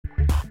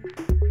Good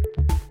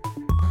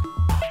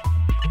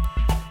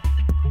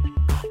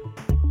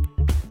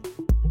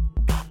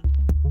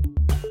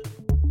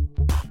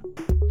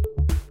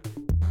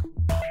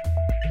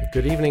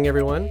evening,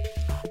 everyone.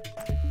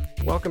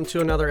 Welcome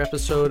to another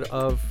episode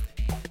of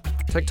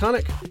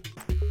Tectonic.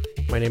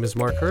 My name is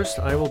Mark Hurst.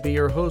 I will be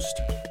your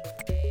host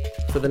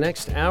for the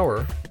next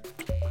hour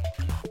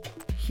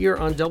here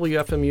on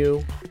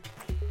WFMU,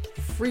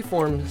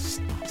 freeform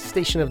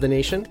station of the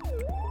nation,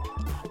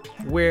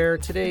 where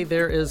today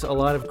there is a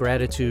lot of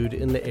gratitude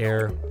in the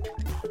air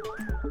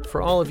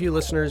for all of you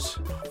listeners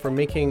for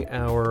making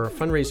our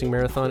fundraising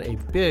marathon a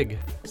big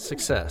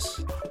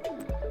success.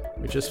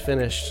 We just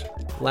finished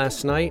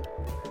last night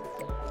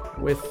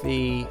with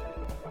the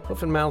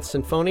Hoof and Mouth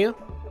Sinfonia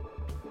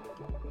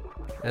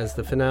as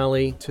the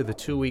finale to the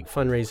 2-week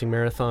fundraising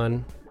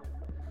marathon.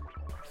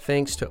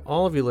 Thanks to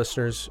all of you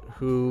listeners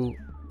who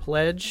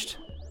pledged,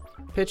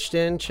 pitched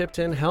in, chipped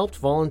in, helped,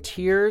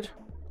 volunteered,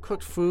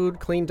 cooked food,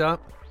 cleaned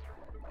up.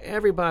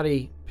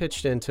 Everybody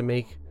pitched in to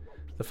make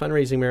the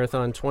fundraising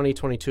marathon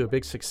 2022 a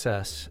big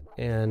success,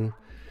 and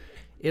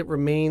it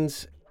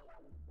remains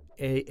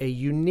a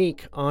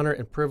unique honor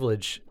and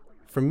privilege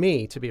for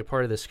me to be a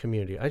part of this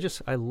community.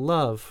 I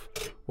love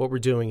what we're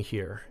doing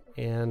here.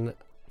 And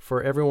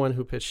for everyone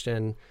who pitched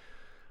in,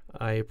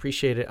 I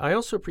appreciate it. I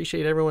also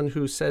appreciate everyone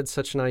who said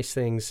such nice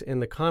things in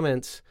the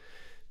comments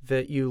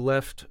that you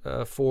left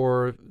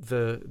for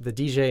the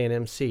DJ and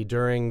MC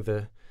during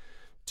the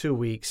 2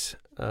 weeks.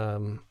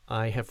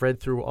 I have read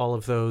through all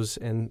of those,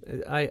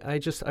 and I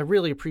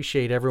really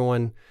appreciate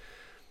everyone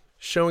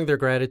showing their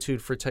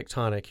gratitude for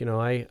Tectonic. You know,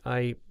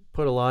 I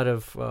put a lot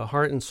of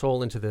heart and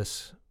soul into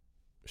this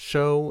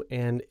show,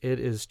 and it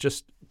is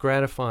just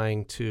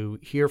gratifying to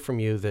hear from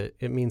you that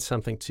it means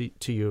something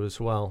to you as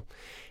well.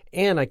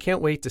 And I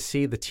can't wait to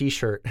see the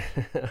t-shirt.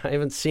 I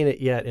haven't seen it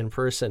yet in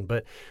person,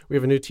 but we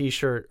have a new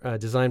t-shirt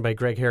designed by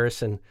Greg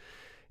Harrison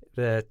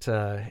that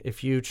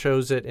if you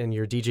chose it in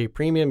your DJ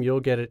Premium, you'll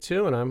get it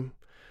too, and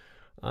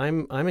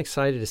I'm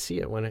excited to see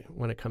it when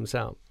it comes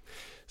out.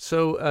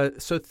 So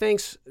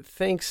thanks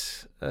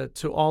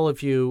to all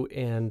of you,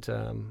 and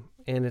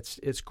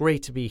it's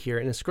great to be here,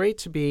 and it's great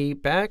to be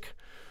back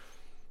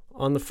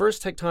on the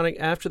first Tectonic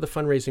after the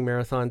fundraising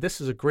marathon. This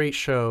is a great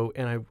show,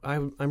 and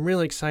I'm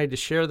really excited to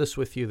share this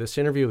with you, this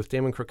interview with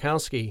Damon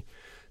Krukowski,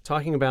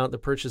 talking about the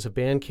purchase of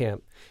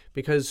Bandcamp.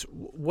 Because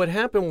what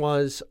happened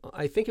was,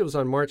 I think it was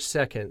on March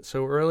 2nd,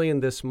 so early in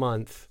this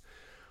month,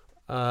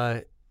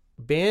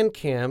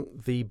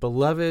 Bandcamp, the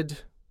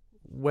beloved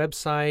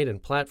website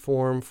and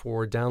platform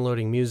for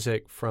downloading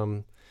music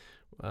from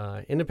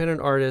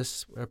independent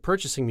artists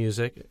purchasing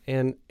music,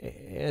 and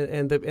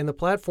the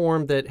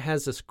platform that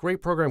has this great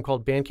program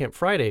called Bandcamp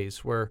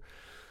Fridays, where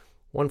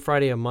one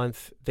Friday a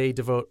month they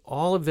devote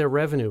all of their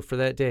revenue for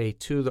that day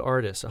to the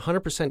artist,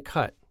 100%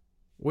 cut,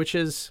 which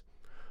is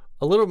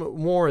a little bit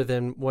more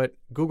than what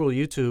Google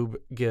YouTube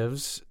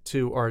gives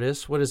to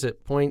artists. What is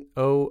it?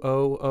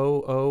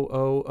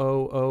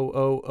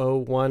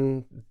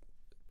 0.000000001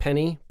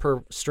 penny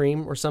per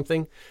stream or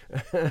something.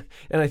 And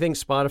I think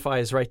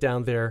Spotify is right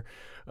down there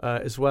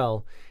as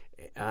well.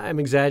 I'm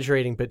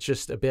exaggerating, but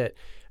just a bit.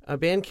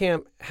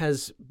 Bandcamp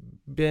has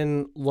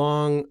been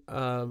long,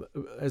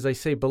 as I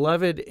say,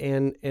 beloved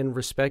and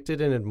respected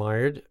and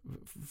admired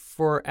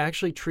for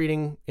actually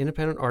treating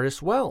independent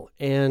artists well,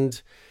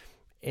 and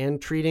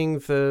treating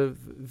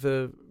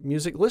the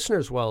music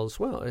listeners well as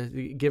well,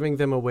 giving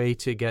them a way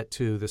to get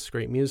to this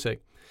great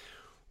music.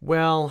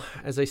 Well,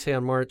 as I say,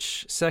 on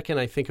March 2nd,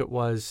 I think it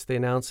was, they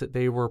announced that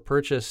they were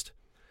purchased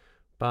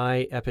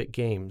by Epic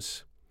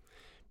Games.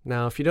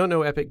 Now, if you don't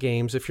know Epic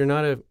Games, if you're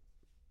not a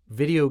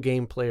video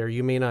game player,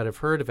 you may not have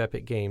heard of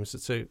Epic Games.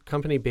 It's a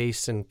company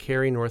based in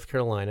Cary, North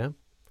Carolina,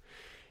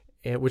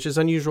 which is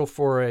unusual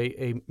for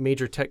a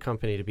major tech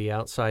company to be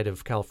outside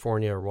of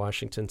California or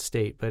Washington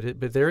State.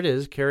 But there it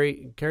is,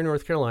 Cary,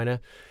 North Carolina,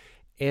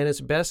 and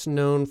it's best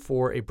known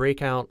for a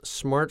breakout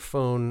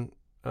smartphone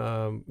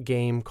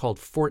game called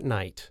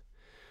Fortnite,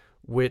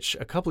 which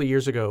a couple of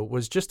years ago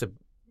was just a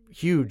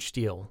huge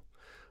deal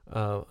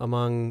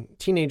among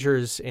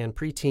teenagers and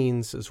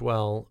preteens as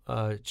well.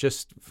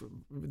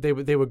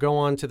 They would go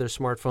on to their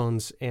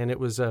smartphones, and it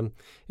was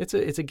it's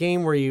a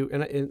game where you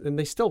and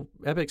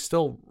Epic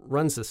still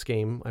runs this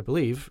game, I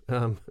believe.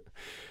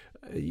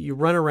 You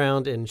run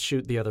around and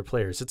shoot the other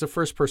players. It's a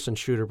first-person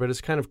shooter, but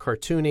it's kind of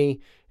cartoony,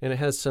 and it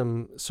has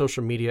some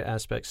social media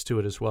aspects to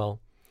it as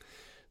well.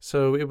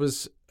 So it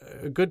was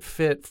a good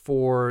fit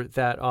for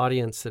that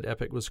audience that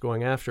Epic was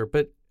going after.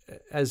 But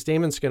as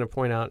Damon's going to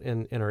point out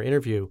in our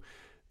interview,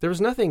 there was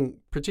nothing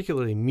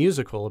particularly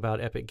musical about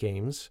Epic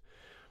Games.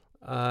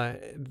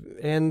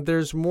 And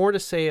there's more to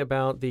say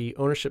about the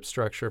ownership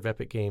structure of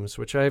Epic Games,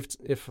 which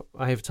if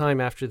I have time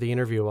after the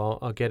interview,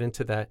 I'll get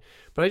into that.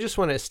 But I just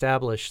want to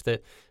establish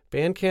that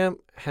Bandcamp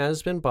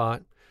has been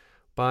bought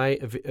by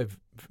a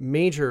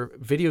major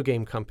video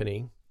game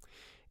company,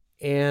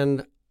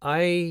 and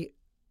I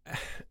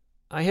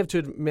have to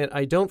admit,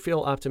 I don't feel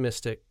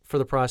optimistic for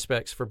the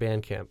prospects for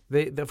Bandcamp.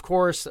 They, of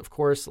course,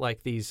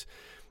 like these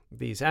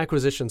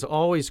acquisitions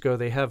always go,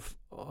 they have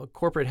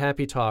corporate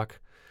happy talk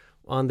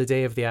on the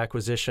day of the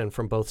acquisition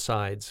from both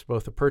sides,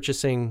 both the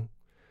purchasing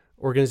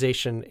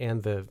organization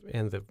and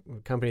the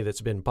company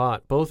that's been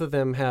bought. Both of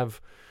them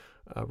have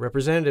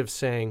representatives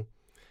saying,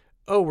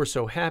 "Oh, we're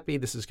so happy.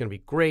 This is going to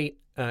be great.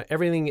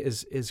 Everything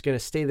is going to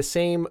stay the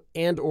same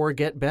and or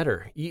get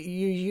better.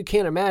 You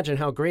can't imagine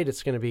how great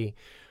it's going to be."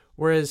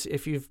 Whereas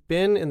if you've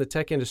been in the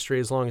tech industry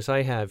as long as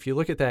I have, you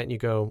look at that and you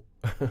go,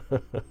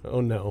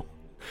 "Oh no,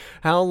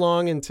 how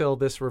long until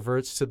this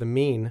reverts to the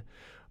mean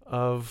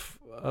of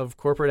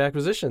corporate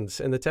acquisitions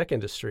in the tech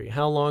industry?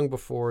 How long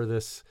before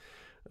this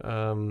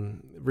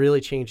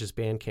really changes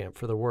Bandcamp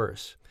for the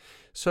worse?"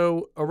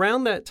 So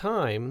around that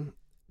time,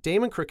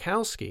 Damon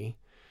Krukowski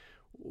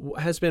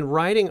has been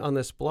writing on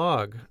this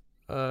blog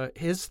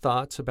his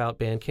thoughts about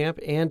Bandcamp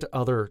and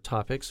other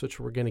topics, which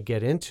we're going to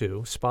get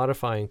into,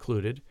 Spotify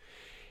included.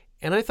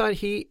 And I thought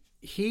he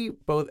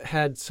both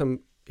had some.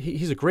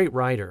 He's a great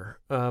writer.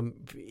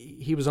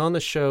 He was on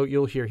the show.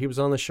 You'll hear he was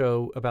on the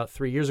show about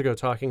 3 years ago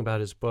talking about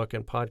his book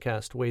and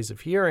podcast, Ways of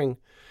Hearing.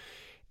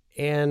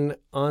 And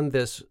on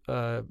this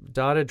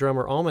Dada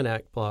Drummer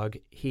Almanac blog,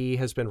 he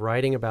has been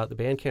writing about the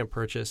Bandcamp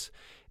purchase.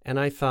 And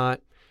I thought,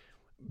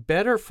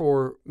 better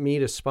for me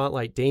to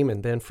spotlight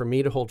Damon than for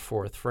me to hold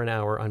forth for an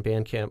hour on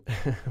Bandcamp,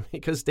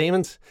 because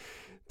Damon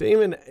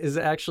is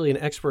actually an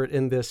expert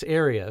in this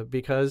area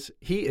because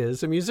he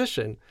is a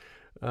musician.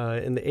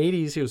 In the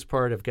 80s, he was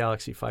part of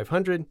Galaxy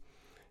 500,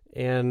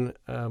 and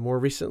more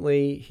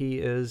recently, he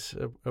is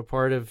a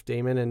part of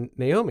Damon and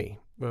Naomi,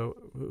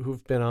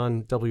 who've been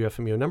on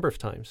WFMU a number of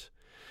times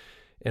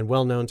and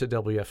well known to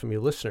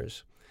WFMU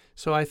listeners.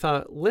 So I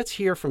thought, let's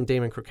hear from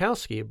Damon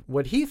Krukowski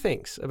what he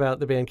thinks about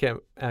the Bandcamp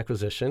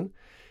acquisition.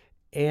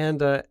 And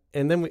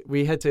then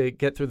we had to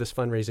get through this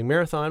fundraising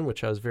marathon,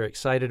 which I was very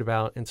excited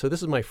about. And so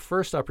this is my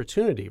first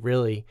opportunity,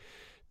 really,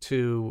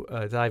 to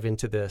dive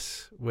into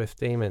this with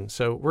Damon.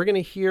 So we're going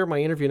to hear my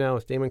interview now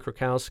with Damon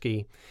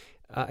Krukowski.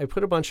 I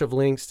put a bunch of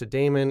links to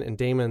Damon and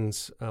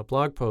Damon's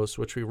blog posts,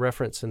 which we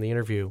reference in the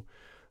interview.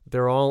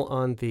 They're all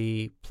on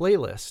the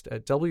playlist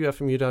at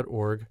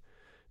wfmu.org.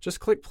 Just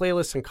click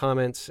playlists and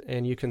comments,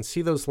 and you can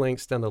see those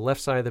links down the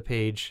left side of the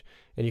page,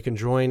 and you can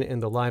join in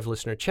the live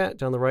listener chat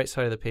down the right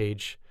side of the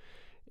page.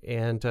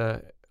 And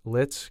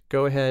let's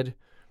go ahead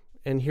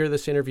and hear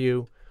this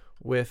interview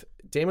with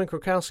Damon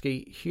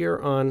Krukowski here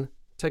on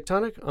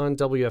Tectonic on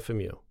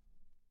WFMU.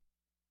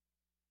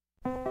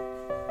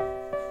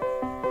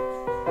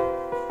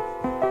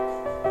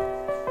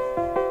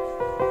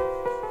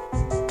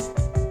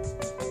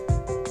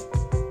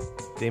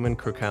 Damon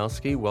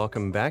Krukowski,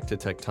 welcome back to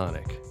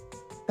Tectonic.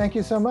 Thank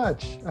you so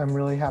much. I'm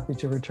really happy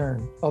to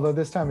return, although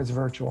this time it's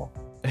virtual.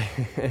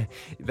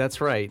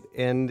 That's right.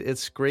 And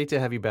it's great to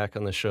have you back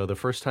on the show. The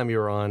first time you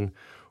were on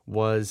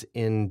was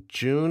in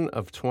June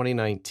of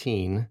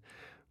 2019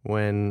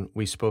 when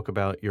we spoke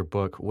about your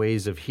book,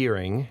 Ways of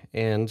Hearing,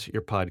 and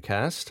your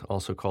podcast,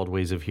 also called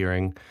Ways of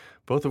Hearing,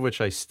 both of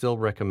which I still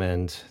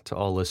recommend to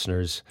all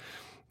listeners.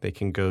 They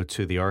can go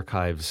to the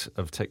archives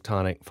of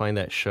Tectonic, find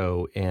that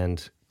show,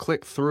 and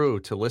click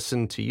through to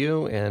listen to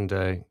you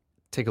and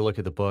take a look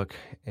at the book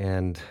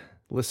and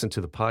listen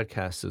to the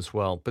podcast as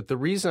well. But the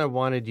reason I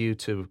wanted you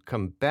to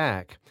come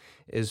back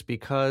is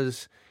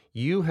because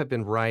you have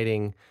been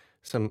writing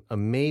some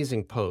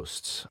amazing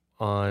posts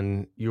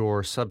on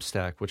your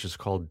Substack, which is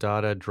called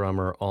Dada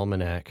Drummer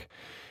Almanac.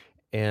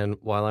 And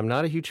while I'm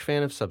not a huge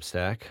fan of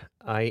Substack,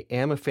 I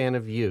am a fan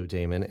of you,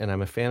 Damon, and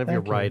I'm a fan of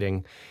your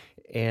writing.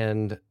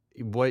 And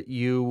what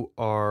you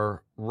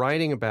are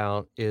writing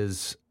about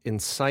is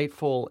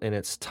insightful and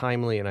it's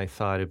timely, and I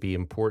thought it'd be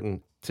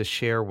important to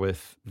share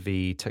with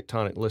the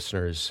Tectonic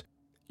listeners.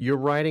 You're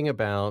writing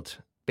about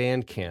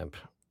Bandcamp,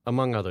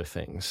 among other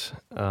things.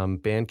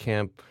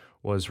 Bandcamp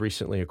was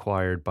recently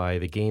acquired by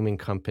the gaming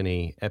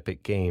company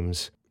Epic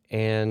Games,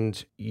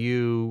 and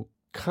you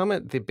come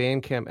at the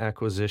Bandcamp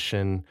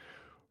acquisition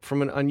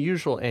from an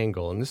unusual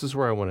angle, and this is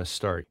where I want to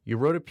start. You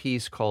wrote a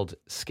piece called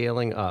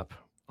Scaling Up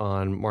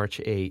on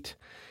March 8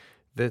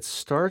 that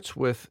starts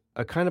with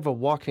a kind of a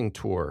walking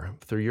tour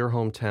through your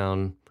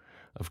hometown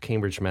of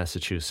Cambridge,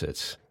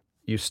 Massachusetts.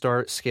 You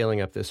start scaling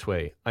up this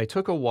way. I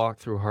took a walk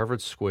through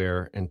Harvard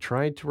Square and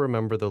tried to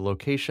remember the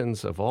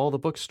locations of all the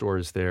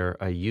bookstores there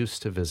I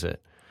used to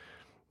visit.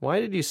 Why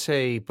did you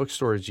say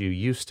bookstores you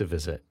used to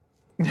visit?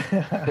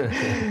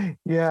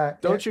 Yeah.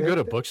 Don't you go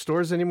to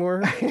bookstores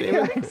anymore, Damon?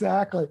 Yeah,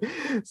 exactly.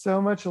 So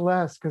much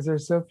less because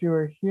there's so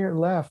fewer here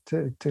left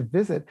to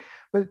visit.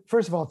 But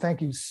first of all,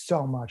 thank you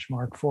so much,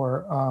 Mark,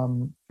 for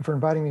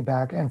inviting me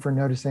back and for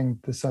noticing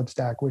the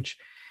Substack, which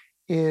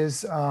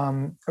is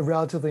a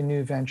relatively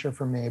new venture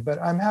for me,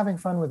 but I'm having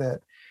fun with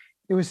it.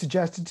 It was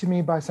suggested to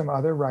me by some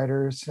other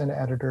writers and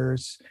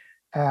editors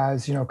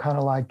as, kind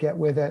of like, get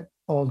with it,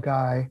 old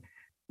guy.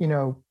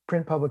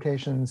 Print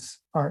publications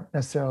aren't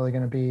necessarily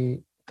going to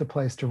be the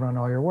place to run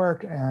all your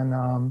work,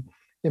 and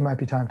it might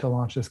be time to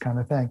launch this kind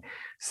of thing.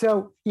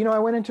 So, I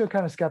went into it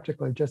kind of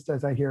skeptically, just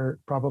as I hear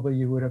probably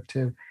you would have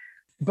too.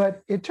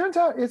 But it turns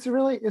out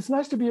it's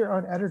nice to be your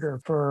own editor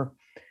for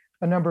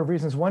a number of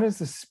reasons. One is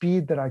the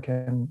speed that I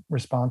can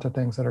respond to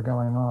things that are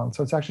going on.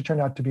 So it's actually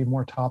turned out to be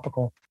more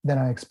topical than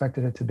I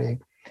expected it to be,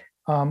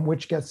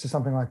 which gets to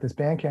something like this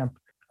Bandcamp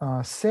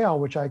sale,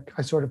 which I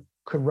sort of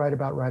could write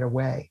about right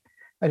away.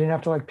 I didn't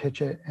have to like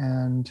pitch it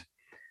and,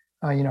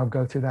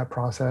 go through that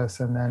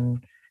process and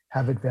then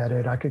have it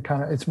vetted. I could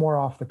it's more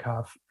off the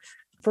cuff,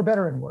 for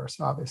better and worse,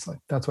 obviously.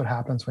 That's what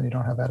happens when you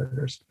don't have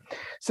editors.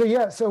 So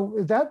yeah, so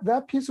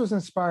that piece was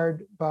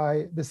inspired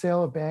by the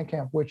sale of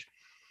Bandcamp, which,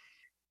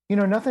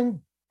 nothing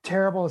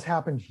terrible has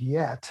happened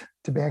yet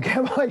to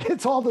Bandcamp. Like,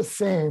 it's all the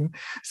same.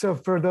 So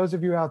for those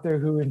of you out there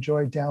who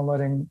enjoy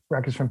downloading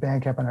records from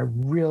Bandcamp, and I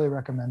really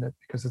recommend it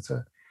because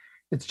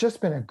it's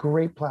just been a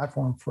great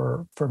platform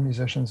for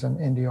musicians and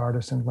indie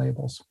artists and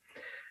labels.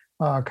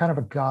 Kind of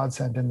a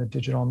godsend in the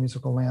digital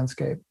musical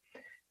landscape,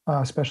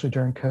 especially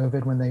during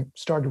COVID, when they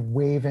started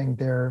waiving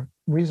their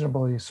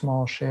reasonably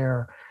small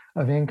share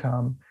of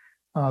income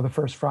the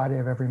first Friday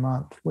of every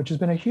month, which has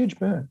been a huge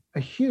boon.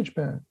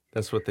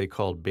 That's what they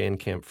called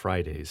Bandcamp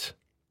Fridays.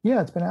 Yeah,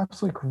 it's been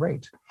absolutely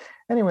great.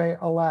 Anyway,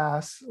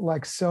 alas,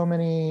 like so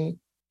many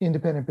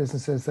independent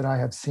businesses that I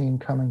have seen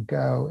come and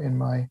go in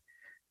my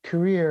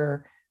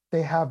career,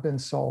 they have been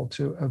sold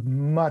to a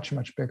much,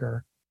 much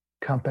bigger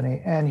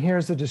company. And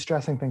here's the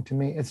distressing thing to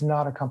me. It's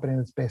not a company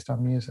that's based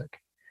on music.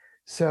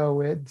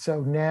 So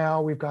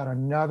now we've got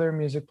another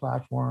music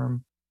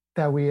platform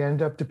that we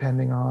end up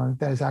depending on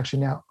that is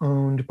actually now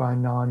owned by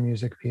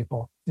non-music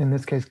people, in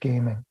this case,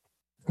 gaming,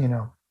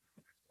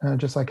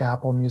 just like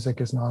Apple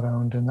Music is not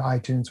owned and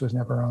iTunes was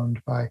never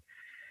owned by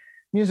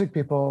music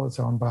people. It's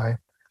owned by,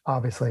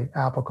 obviously,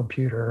 Apple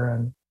Computer.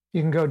 And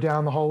you can go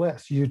down the whole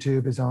list.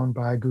 YouTube is owned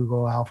by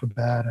Google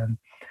Alphabet, and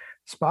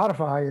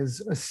Spotify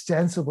is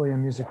ostensibly a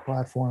music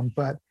platform,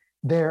 but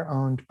they're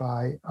owned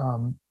by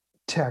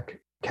tech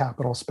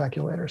capital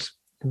speculators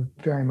who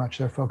very much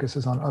their focus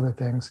is on other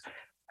things,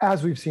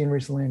 as we've seen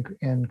recently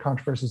in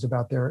controversies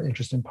about their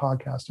interest in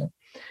podcasting,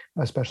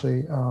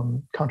 especially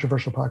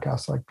controversial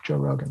podcasts like Joe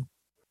Rogan.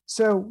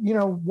 So,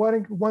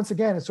 once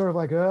again, it's sort of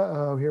like,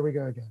 here we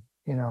go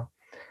again.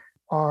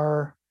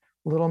 Our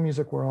little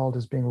music world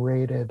is being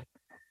raided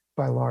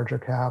by larger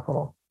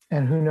capital,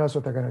 and who knows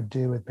what they're going to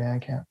do with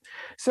Bandcamp.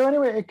 So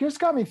anyway, it just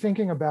got me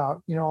thinking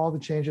about, all the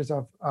changes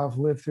I've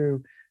lived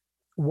through,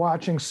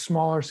 watching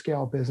smaller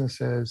scale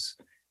businesses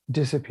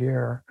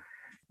disappear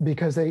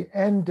because they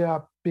end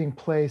up being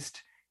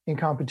placed in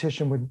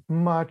competition with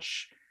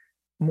much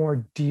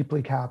more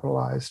deeply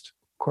capitalized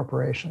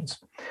corporations.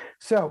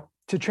 So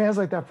to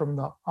translate that from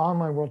the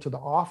online world to the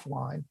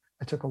offline,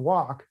 I took a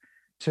walk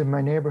to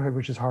my neighborhood,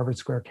 which is Harvard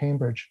Square,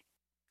 Cambridge.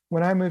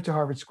 When I moved to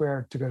Harvard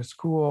Square to go to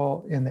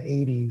school in the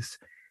 80s,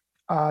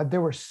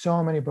 there were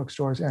so many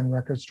bookstores and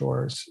record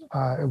stores.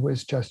 It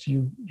was just,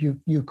 you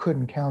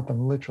couldn't count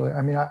them, literally.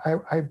 I mean,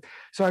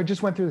 so I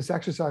just went through this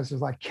exercise of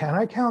like, can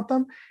I count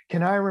them?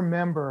 Can I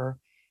remember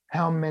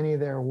how many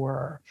there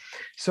were?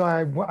 So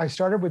I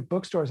started with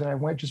bookstores, and I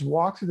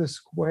walked through the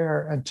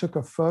square and took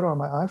a photo on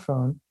my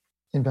iPhone,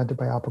 invented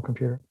by Apple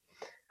Computer,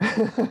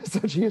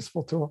 such a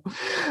useful tool,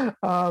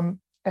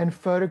 and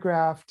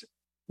photographed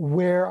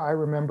where I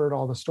remembered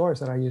all the stores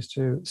that I used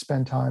to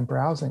spend time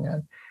browsing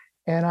in.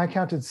 And I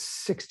counted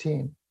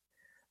 16.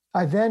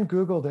 I then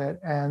Googled it,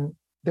 and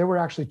there were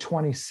actually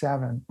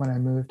 27 when I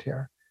moved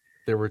here.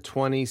 There were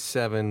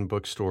 27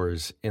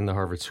 bookstores in the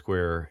Harvard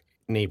Square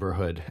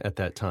neighborhood at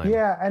that time.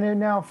 Yeah, and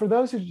now for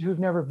those who've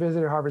never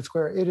visited Harvard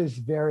Square, it is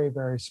very,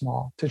 very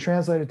small. To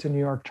translate it to New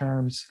York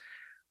terms,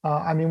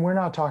 we're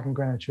not talking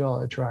Greenwich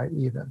Village, right,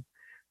 even.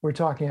 We're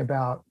talking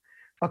about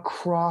a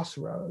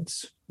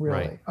crossroads, really,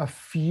 right. A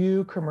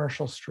few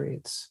commercial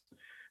streets.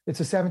 It's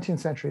a 17th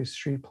century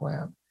street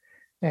plan.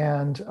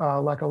 And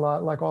like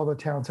all the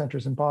town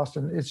centers in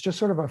Boston, it's just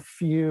sort of a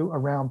few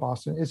around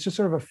Boston. It's just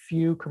sort of a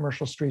few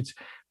commercial streets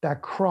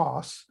that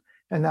cross,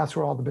 and that's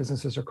where all the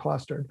businesses are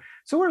clustered.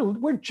 So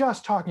we're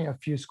just talking a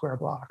few square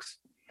blocks.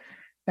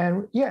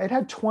 And yeah, it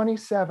had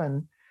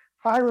 27.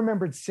 I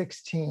remembered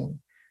 16,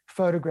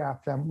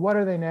 photographed them. What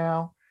are they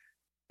now?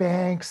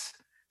 Banks,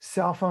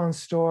 cell phone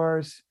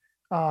stores,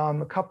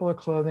 a couple of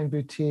clothing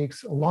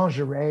boutiques, a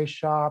lingerie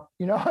shop.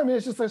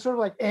 It's just sort of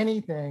like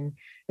anything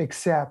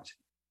except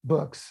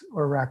books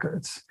or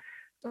records.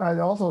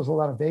 Also, there's a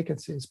lot of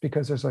vacancies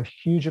because there's a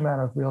huge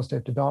amount of real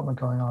estate development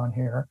going on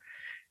here,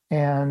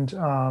 and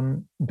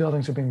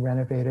buildings are being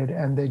renovated,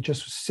 and they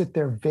just sit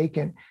there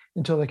vacant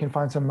until they can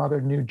find some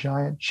other new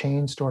giant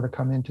chain store to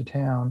come into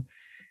town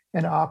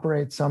and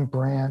operate some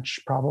branch,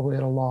 probably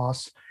at a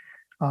loss,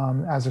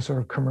 as a sort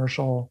of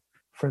commercial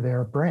for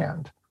their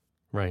brand.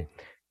 Right.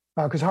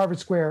 Because Harvard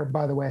Square,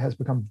 by the way, has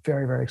become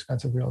very, very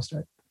expensive real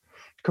estate,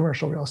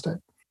 commercial real estate.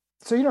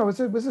 So,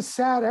 it was a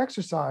sad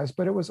exercise,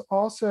 but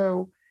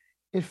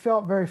it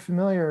felt very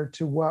familiar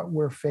to what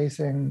we're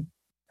facing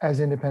as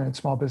independent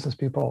small business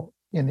people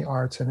in the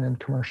arts and in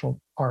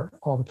commercial art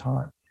all the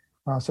time.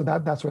 So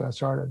that's where that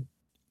started.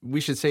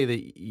 We should say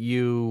that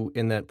you,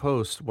 in that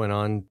post, went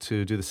on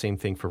to do the same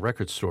thing for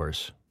record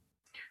stores.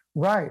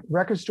 Right.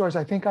 Record stores,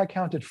 I think I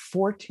counted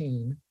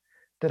 14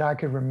 that I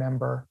could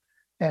remember.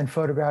 and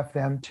photograph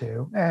them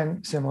too.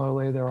 And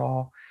similarly, they're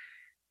all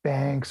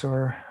banks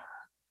or,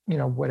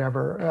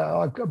 whatever,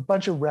 a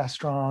bunch of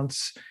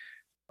restaurants.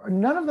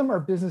 None of them are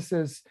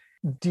businesses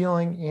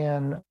dealing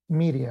in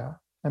media.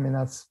 I mean,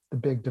 that's the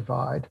big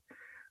divide.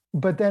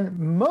 But then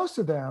most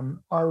of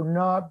them are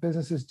not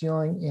businesses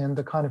dealing in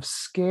the kind of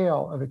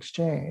scale of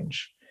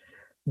exchange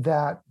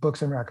that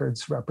books and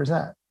records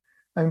represent.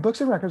 I mean,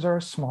 books and records are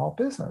a small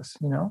business,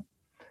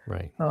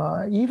 Right.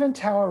 Even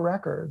Tower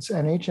Records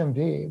and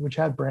HMV, which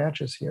had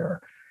branches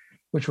here,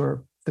 which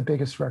were the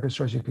biggest record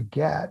stores you could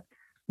get,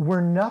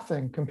 were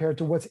nothing compared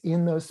to what's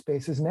in those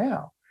spaces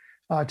now.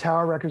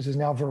 Tower Records is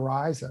now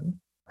Verizon,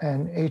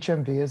 and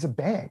HMV is a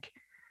bank.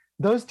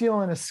 Those deal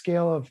on a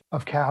scale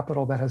of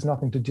capital that has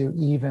nothing to do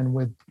even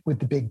with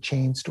the big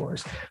chain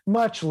stores,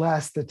 much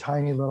less the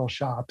tiny little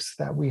shops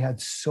that we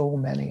had so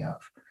many of.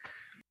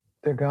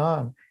 They're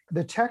gone.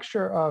 The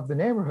texture of the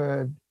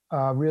neighborhood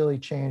really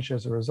changed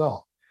as a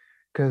result,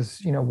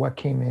 because what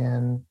came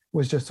in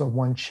was just a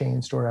one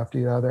chain store after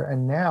the other,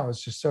 and now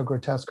it's just so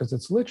grotesque because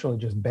it's literally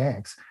just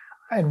banks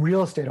and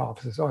real estate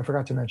offices. Oh, I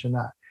forgot to mention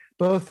that.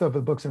 Both of the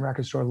books and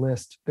record store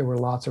list, there were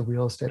lots of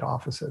real estate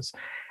offices,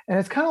 and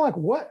it's kind of like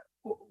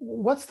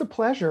what's the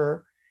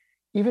pleasure,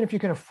 even if you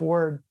can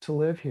afford to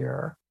live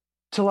here,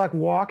 to like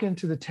walk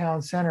into the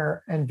town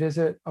center and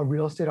visit a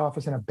real estate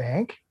office and a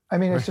bank? I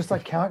mean, it's just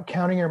like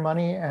counting your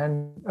money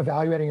and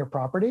evaluating your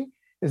property.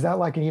 Is that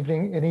like an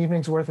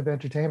evening's worth of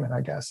entertainment?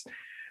 I guess,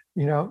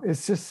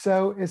 it's just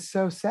it's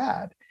so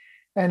sad,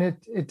 and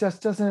it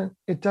just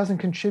doesn't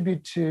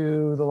contribute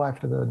to the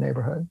life of the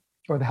neighborhood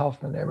or the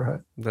health of the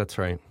neighborhood. That's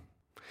right.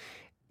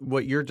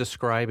 What you're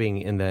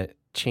describing in that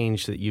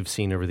change that you've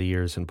seen over the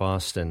years in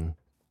Boston,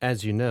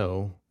 as you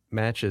know,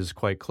 matches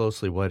quite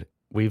closely what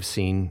we've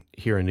seen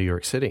here in New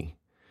York City.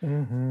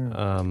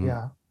 Mm-hmm.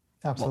 Yeah,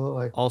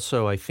 absolutely.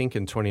 Also, I think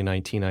in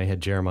 2019, I had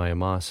Jeremiah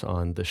Moss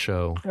on the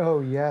show. Oh,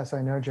 yes,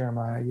 I know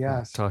Jeremiah,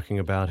 yes. Talking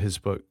about his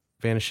book,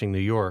 Vanishing New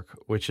York,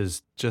 which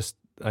is just,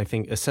 I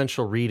think,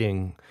 essential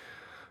reading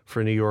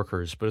for New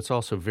Yorkers, but it's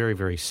also very,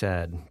 very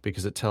sad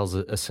because it tells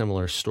a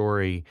similar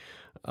story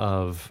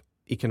of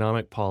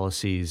economic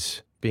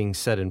policies being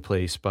set in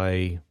place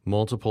by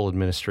multiple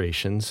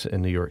administrations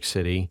in New York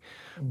City,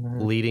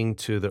 leading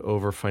to the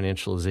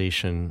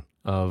over-financialization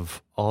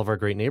of all of our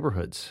great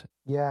neighborhoods.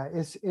 Yeah,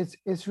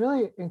 it's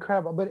really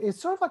incredible, but it's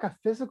sort of like a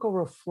physical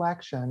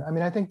reflection. I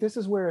mean, I think this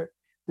is where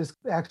this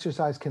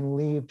exercise can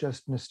leave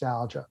just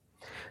nostalgia.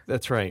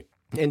 That's right.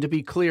 And to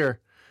be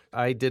clear,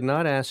 I did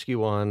not ask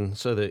you on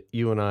so that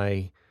you and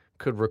I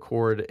could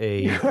record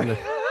a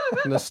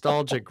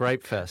nostalgic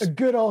gripe fest.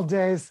 Good old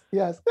days,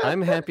 yes.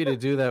 I'm happy to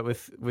do that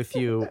with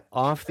you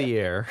off the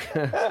air.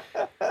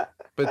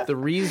 But the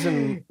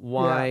reason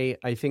why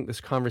I think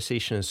this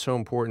conversation is so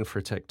important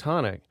for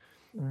Tectonic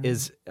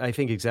is, I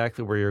think,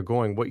 exactly where you're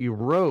going. What you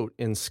wrote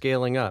in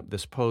Scaling Up,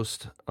 this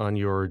post on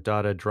your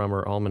Dada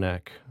Drummer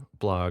Almanac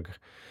blog,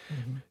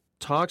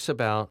 talks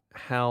about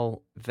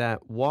how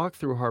that walk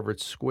through Harvard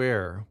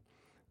Square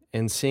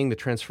and seeing the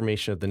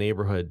transformation of the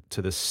neighborhood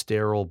to the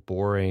sterile,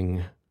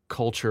 boring,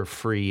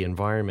 culture-free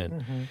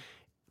environment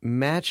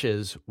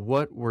matches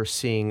what we're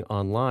seeing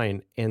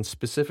online, and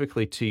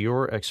specifically to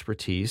your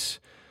expertise,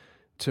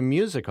 to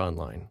music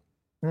online.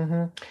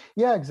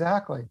 Yeah,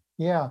 exactly.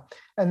 Yeah.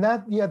 And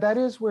that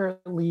is where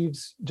it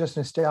leaves just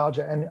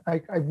nostalgia. And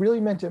I really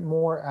meant it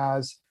more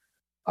as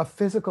a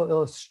physical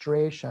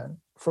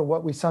illustration for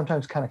what we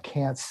sometimes kind of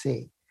can't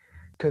see,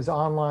 because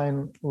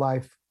online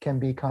life can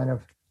be kind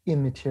of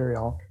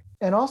immaterial.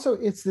 And also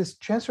it's this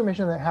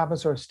transformation that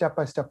happens sort of step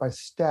by step by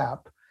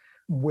step,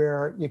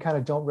 where you kind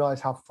of don't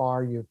realize how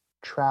far you've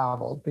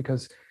traveled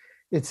because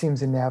it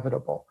seems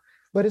inevitable.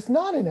 But it's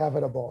not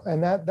inevitable.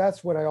 And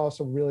that's what I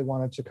also really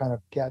wanted to kind of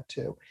get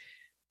to.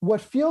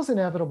 What feels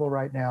inevitable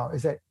right now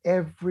is that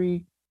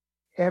everything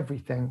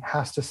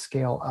has to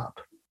scale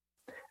up.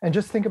 And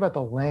just think about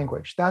the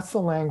language. That's the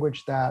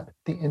language that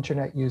the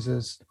internet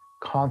uses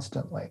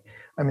constantly.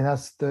 I mean,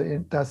 that's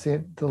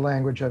the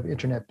language of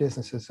internet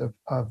businesses,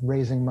 of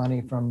raising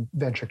money from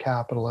venture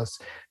capitalists.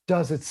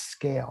 Does it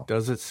scale?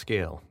 Does it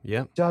scale?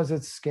 Yeah. Does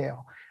it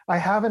scale? I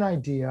have an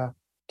idea.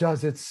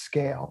 Does it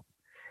scale?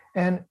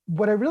 And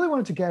what I really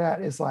wanted to get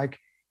at is like,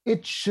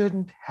 it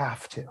shouldn't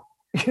have to.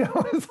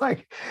 It's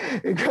like,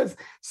 because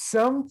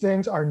some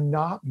things are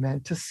not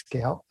meant to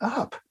scale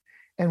up.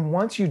 And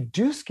once you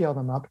do scale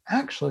them up,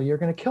 actually, you're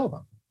going to kill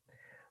them.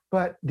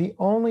 But the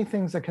only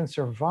things that can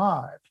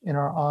survive in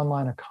our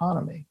online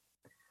economy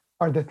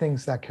are the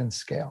things that can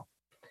scale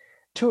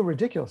to a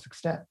ridiculous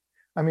extent.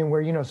 I mean,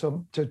 where,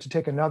 so to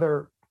take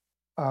another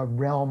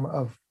realm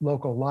of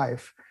local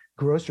life,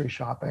 grocery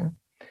shopping,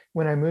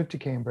 when I moved to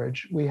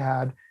Cambridge, we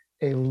had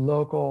a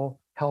local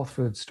health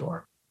food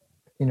store.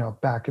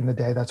 Back in the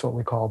day, that's what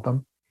we called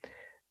them.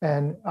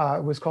 And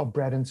it was called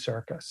Bread and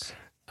Circus.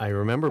 I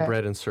remember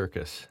Bread and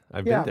Circus.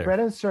 I've been there. Bread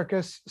and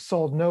Circus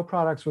sold no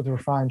products with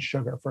refined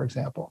sugar, for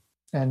example,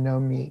 and no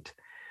meat.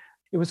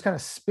 It was kind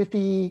of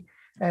spiffy,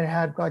 and it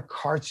had like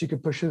carts you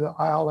could push through the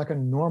aisle like a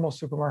normal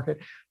supermarket,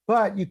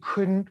 but you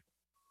couldn't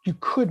you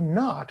could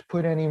not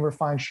put any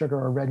refined sugar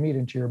or red meat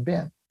into your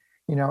bin,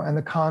 and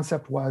the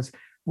concept was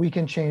we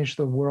can change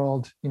the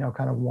world,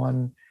 kind of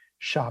one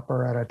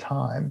shopper at a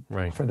time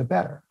Right. for the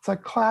better. It's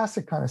like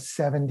classic kind of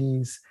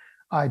 70s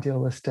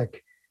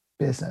idealistic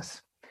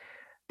business.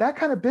 That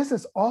kind of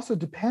business also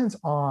depends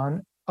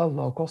on a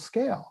local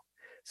scale.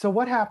 So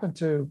what happened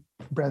to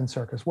Bread and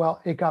Circus?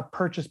 Well, it got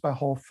purchased by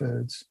Whole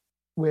Foods,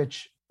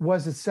 which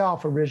was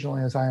itself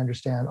originally, as I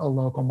understand, a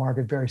local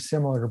market very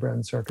similar to Bread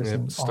and Circus.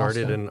 It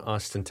started in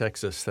Austin,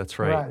 Texas. That's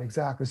right. Right,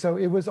 exactly. So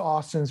it was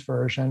Austin's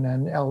version,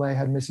 and LA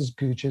had Mrs.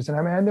 Gooch's,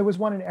 and there was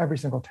one in every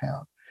single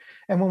town.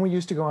 And when we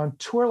used to go on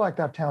tour like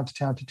that, town to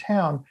town to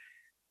town,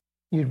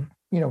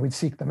 we'd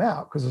seek them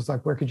out because it was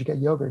like, where could you get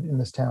yogurt in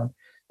this town?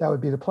 That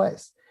would be the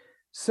place.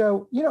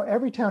 So,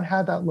 every town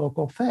had that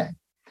local thing.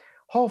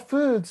 Whole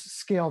Foods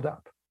scaled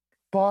up,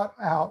 bought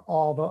out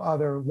all the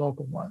other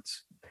local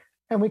ones.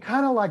 And we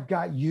kind of like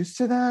got used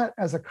to that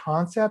as a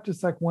concept.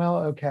 It's like, well,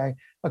 okay,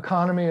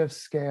 economy of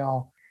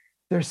scale.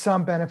 There's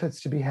some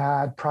benefits to be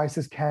had.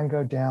 Prices can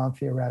go down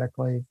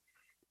theoretically.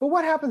 But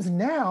what happens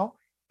now?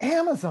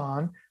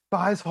 Amazon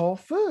buys Whole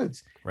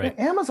Foods. Right. And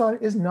Amazon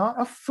is not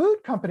a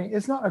food company.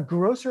 It's not a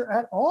grocer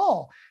at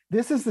all.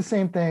 This is the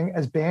same thing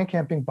as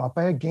Bandcamp being bought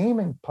by a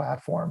gaming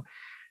platform.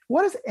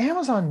 What does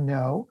Amazon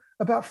know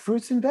about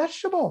fruits and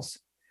vegetables?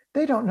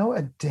 They don't know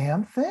a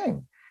damn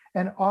thing.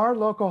 And our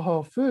local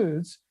Whole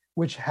Foods,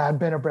 which had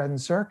been a Bread and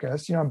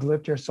Circus, I've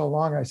lived here so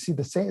long, I see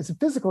the same, it's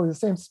physically the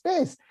same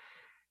space,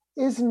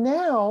 is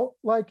now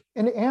like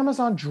an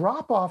Amazon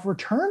drop-off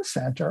return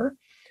center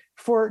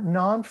for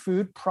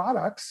non-food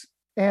products,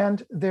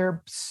 and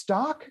their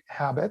stock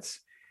habits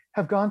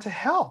have gone to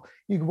hell.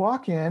 You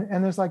walk in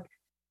and there's like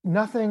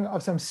nothing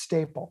of some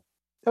staple.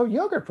 Oh,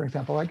 yogurt, for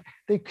example, like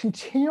they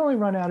continually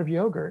run out of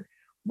yogurt.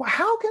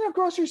 How can a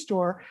grocery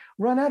store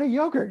run out of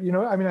yogurt?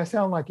 I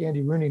sound like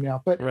Andy Rooney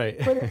now, but right.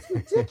 But it's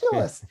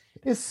ridiculous.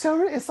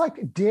 It's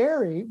like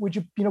dairy.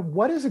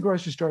 What is a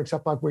grocery store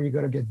except like where you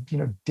go to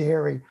get,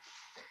 dairy?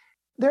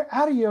 They're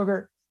out of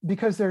yogurt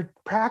because they're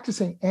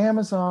practicing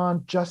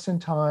Amazon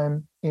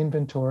just-in-time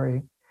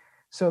inventory.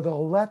 So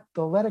they'll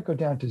let it go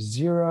down to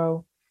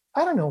zero.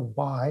 I don't know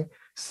why.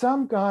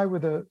 Some guy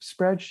with a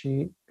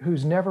spreadsheet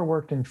who's never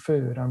worked in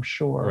food, I'm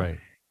sure, Right.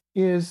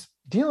 is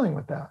dealing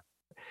with that.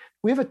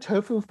 We have a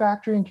tofu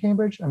factory in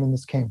Cambridge. This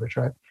is Cambridge,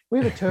 right? We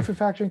have a tofu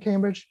factory in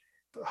Cambridge.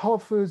 Whole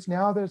Foods,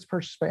 now that it's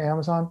purchased by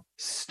Amazon,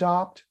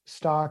 stopped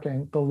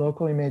stocking the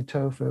locally made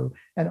tofu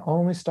and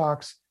only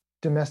stocks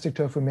domestic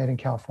tofu made in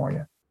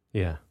California.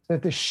 Yeah. So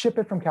that they ship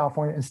it from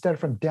California instead of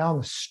from down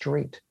the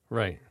street.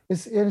 Right.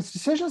 It's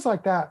decisions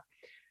like that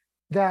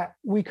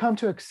we come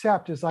to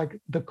accept as like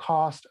the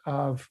cost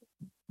of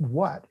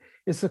what?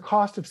 It's the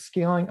cost of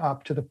scaling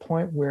up to the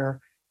point where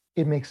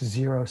it makes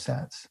zero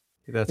sense.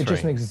 That's it right.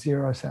 just makes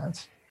zero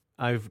sense.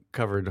 I've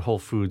covered Whole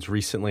Foods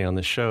recently on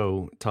the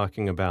show,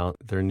 talking about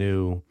their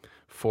new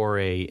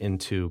foray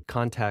into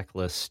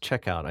contactless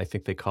checkout, I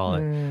think they call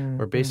it,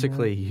 where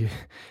basically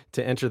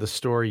to enter the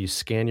store, you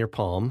scan your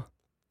palm.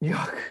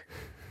 Yuck.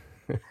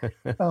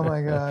 Oh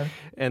my God.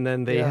 And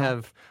then they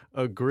have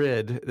a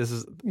grid.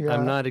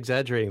 I'm not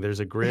exaggerating. There's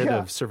a grid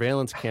of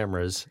surveillance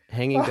cameras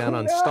hanging down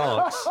on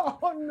stalks.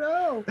 Oh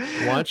no.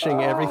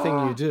 Watching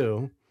everything you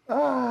do.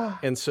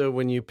 And so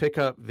when you pick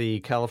up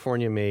the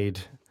California-made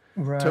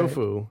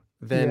tofu,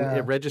 then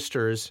it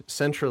registers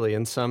centrally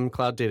in some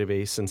cloud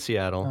database in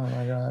Seattle. Oh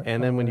my God.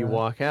 And then when you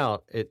walk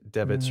out, it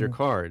debits your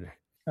card.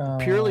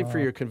 Purely for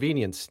your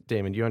convenience,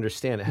 Damon. You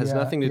understand. It has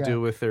nothing to do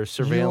with their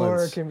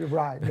surveillance.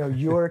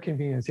 Your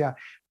convenience. Yeah.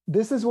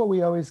 This is what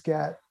we always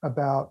get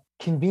about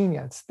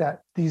convenience,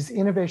 that these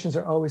innovations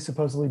are always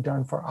supposedly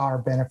done for our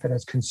benefit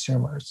as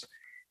consumers.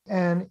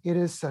 And it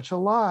is such a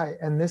lie.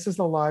 And this is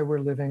the lie we're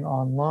living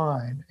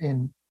online.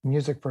 In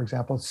music, for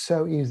example, it's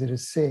so easy to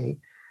see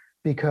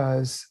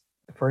because,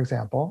 for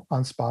example,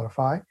 on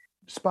Spotify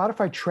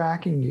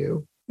tracking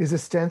you is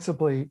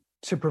ostensibly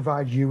to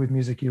provide you with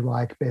music you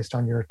like based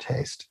on your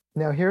taste.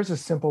 Now, here's a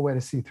simple way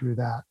to see through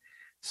that.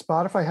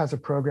 Spotify has a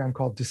program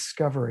called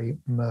Discovery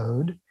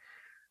Mode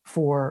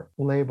for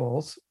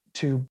labels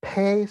to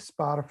pay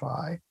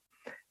Spotify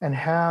and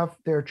have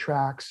their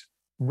tracks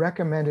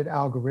recommended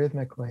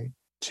algorithmically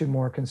to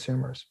more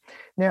consumers.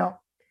 Now,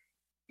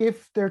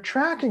 if their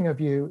tracking of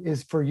you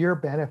is for your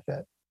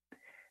benefit,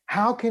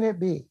 how can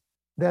it be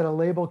that a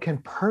label can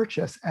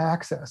purchase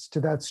access to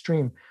that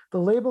stream? The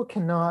label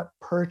cannot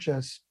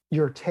purchase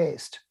your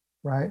taste,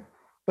 right?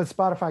 But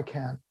Spotify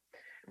can,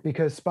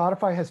 because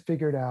Spotify has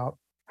figured out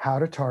how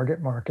to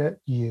target market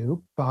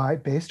you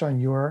based on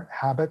your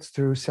habits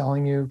through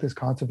selling you this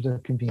concept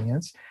of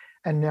convenience.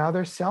 And now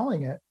they're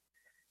selling it.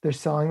 They're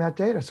selling that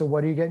data. So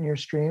what do you get in your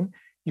stream?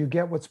 You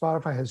get what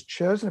Spotify has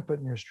chosen to put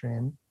in your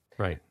stream,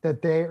 right?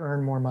 That they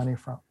earn more money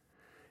from.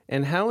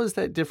 And how is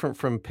that different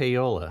from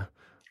payola?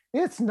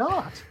 It's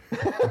not.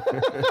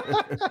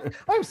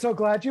 I'm so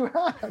glad you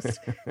asked.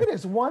 It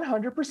is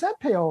 100%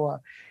 payola.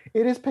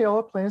 It is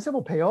payola, plain and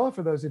simple. Payola,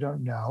 for those who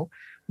don't know,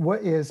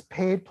 what is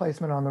paid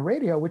placement on the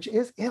radio, which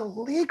is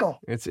illegal.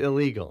 It's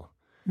illegal.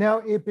 Now,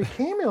 it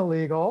became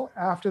illegal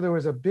after there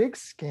was a big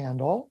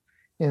scandal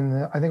in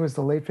the, I think it was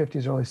the late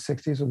 50s, early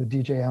 60s with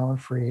the DJ Alan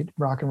Freed,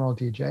 rock and roll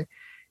DJ.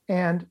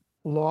 And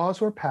laws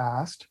were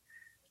passed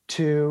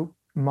to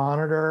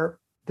monitor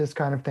this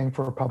kind of thing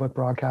for public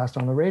broadcast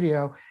on the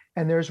radio.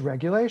 And there's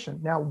regulation.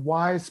 Now,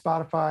 why is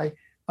Spotify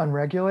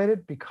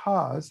unregulated?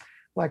 Because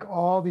like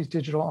all these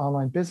digital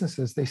online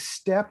businesses, they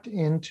stepped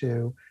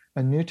into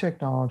a new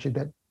technology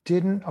that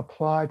didn't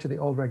apply to the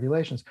old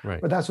regulations, Right.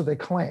 but that's what they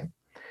claim.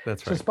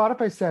 That's So right.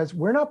 Spotify says,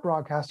 we're not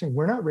broadcasting,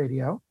 we're not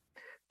radio.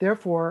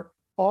 Therefore,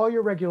 all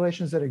your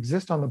regulations that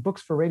exist on the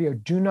books for radio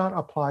do not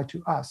apply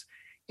to us,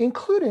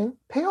 including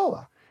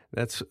payola.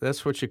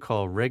 That's what you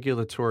call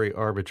regulatory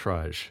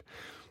arbitrage.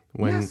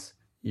 When Yes.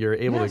 you're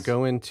able Yes. to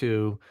go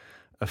into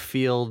a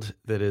field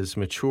that is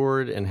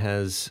matured and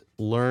has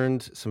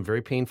learned some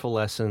very painful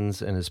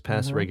lessons and has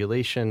passed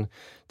regulation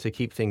to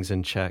keep things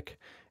in check.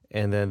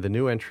 And then the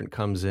new entrant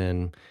comes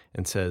in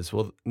and says,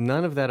 well,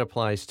 none of that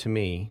applies to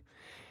me.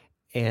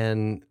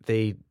 And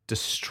they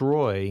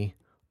destroy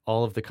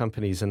all of the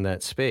companies in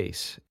that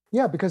space.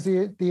 Yeah, because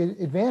the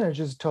advantage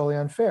is totally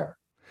unfair,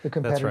 the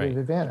competitive right.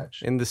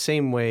 advantage. In the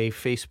same way,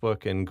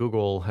 Facebook and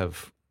Google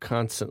have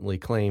constantly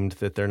claimed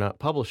that they're not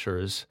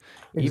publishers,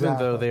 even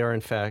though they are, in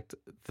fact,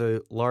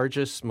 the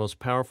largest, most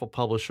powerful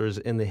publishers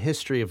in the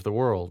history of the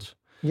world.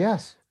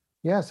 Yes,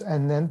 yes.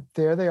 And then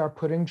there they are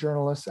putting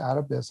journalists out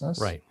of business.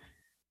 Right.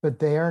 But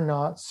they are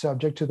not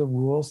subject to the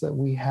rules that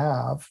we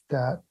have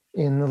that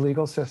in the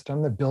legal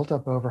system that built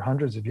up over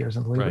hundreds of years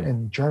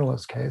in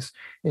journalists' case.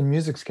 In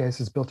music's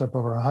case, it's built up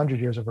over 100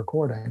 years of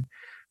recording.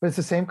 But it's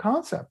the same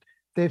concept.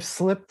 They've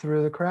slipped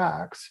through the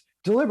cracks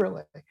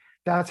deliberately.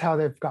 That's how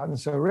they've gotten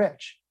so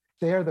rich.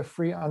 They are the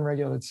free,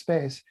 unregulated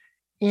space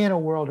in a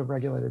world of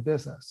regulated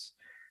business.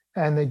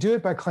 And they do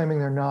it by claiming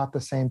they're not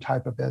the same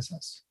type of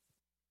business.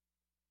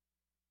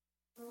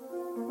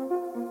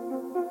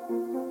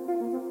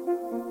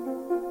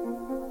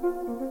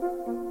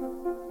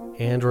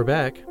 And we're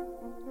back.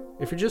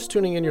 If you're just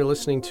tuning in, you're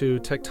listening to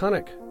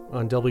Tectonic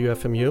on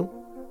WFMU.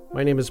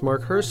 My name is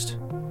Mark Hurst.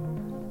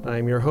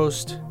 I'm your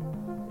host,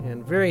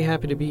 and very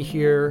happy to be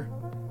here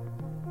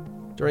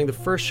during the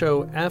first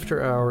show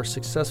after our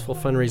successful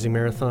fundraising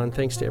marathon.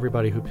 Thanks to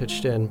everybody who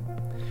pitched in.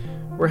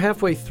 We're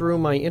halfway through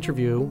my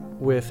interview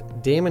with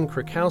Damon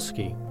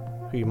Krakowski,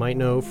 who you might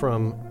know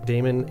from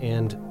Damon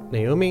and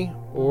Naomi,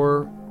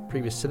 or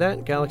previous to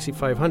that, Galaxy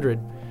 500.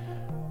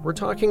 We're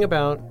talking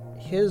about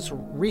his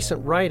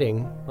recent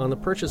writing on the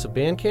purchase of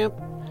Bandcamp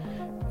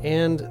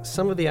and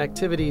some of the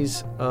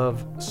activities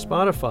of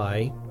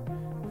Spotify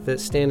that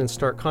stand in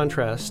stark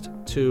contrast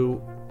to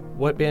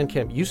what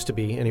Bandcamp used to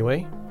be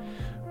anyway.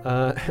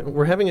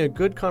 We're having a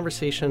good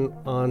conversation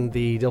on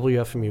the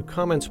WFMU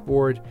comments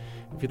board.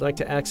 If you'd like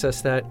to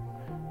access that,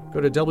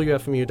 go to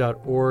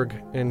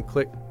WFMU.org and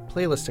click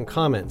playlist and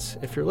comments.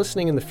 If you're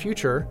listening in the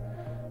future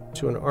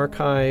to an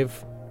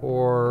archive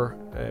or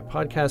a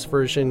podcast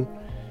version,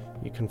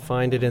 you can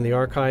find it in the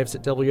archives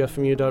at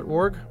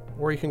WFMU.org,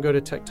 or you can go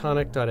to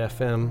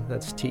tectonic.fm,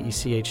 that's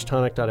TECH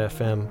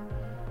tonic.fm,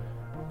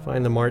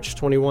 find the March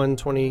 21,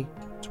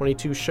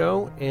 2022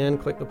 show, and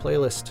click the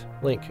playlist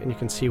link, and you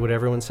can see what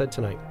everyone said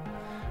tonight.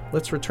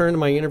 Let's return to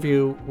my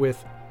interview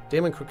with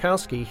Damon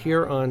Krakowski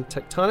here on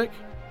Tectonic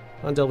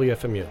on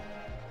WFMU.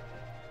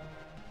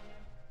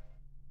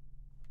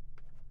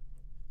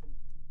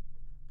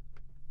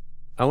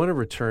 I want to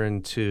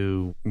return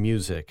to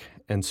music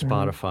and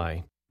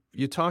Spotify.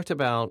 You talked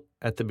about,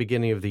 at the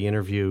beginning of the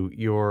interview,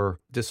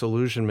 your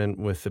disillusionment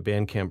with the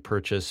Bandcamp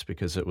purchase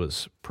because it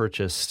was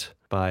purchased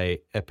by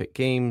Epic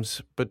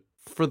Games. But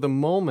for the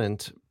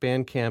moment,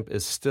 Bandcamp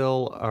is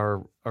still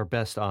our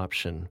best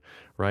option,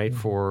 right,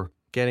 for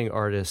getting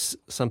artists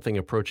something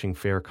approaching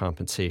fair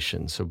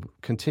compensation. So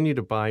continue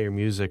to buy your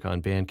music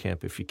on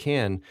Bandcamp if you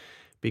can,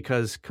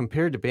 because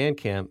compared to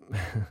Bandcamp,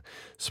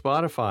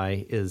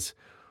 Spotify is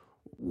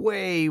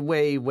way,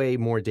 way, way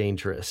more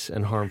dangerous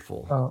and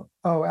harmful.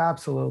 Oh,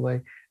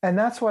 absolutely. And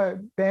that's why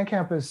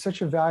Bandcamp is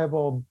such a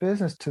valuable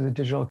business to the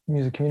digital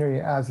music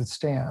community as it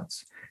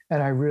stands.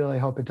 And I really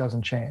hope it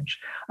doesn't change.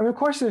 I mean, of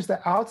course, there's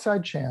the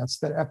outside chance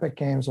that Epic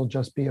Games will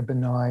just be a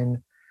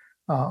benign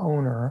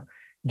owner,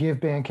 give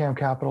Bandcamp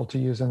capital to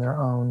use for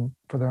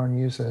their own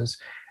uses,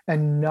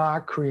 and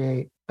not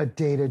create a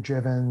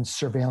data-driven,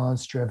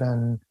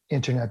 surveillance-driven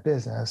internet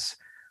business.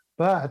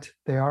 But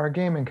they are a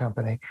gaming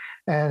company,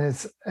 and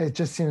it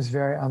just seems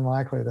very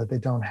unlikely that they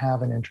don't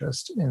have an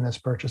interest in this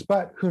purchase.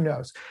 But who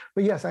knows?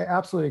 But yes, I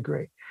absolutely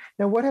agree.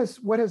 Now, what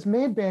has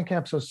made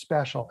Bandcamp so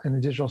special in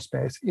the digital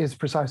space is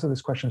precisely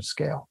this question of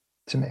scale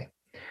to me.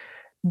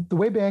 The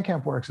way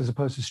Bandcamp works, as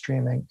opposed to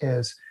streaming,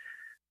 is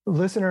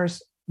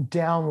listeners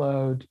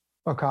download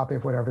a copy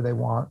of whatever they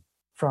want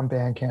from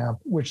Bandcamp,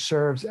 which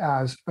serves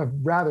as a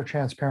rather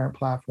transparent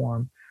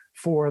platform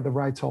for the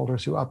rights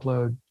holders who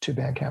upload to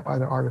Bandcamp,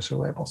 either artists or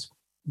labels.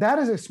 That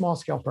is a small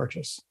scale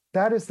purchase.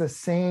 That is the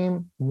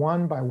same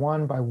one by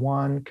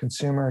one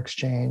consumer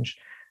exchange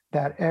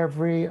that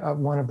every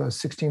one of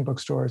those 16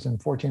 bookstores and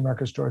 14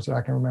 record stores that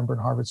I can remember in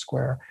Harvard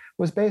Square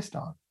was based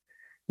on.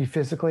 You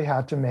physically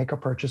had to make a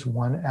purchase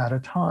one at a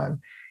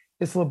time.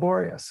 It's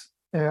laborious.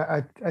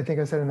 I think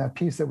I said in that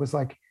piece, it was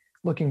like,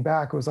 looking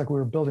back, it was like we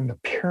were building the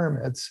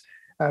pyramids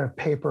out of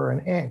paper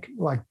and ink,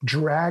 like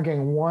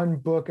dragging one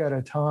book at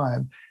a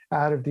time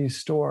out of these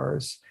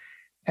stores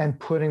and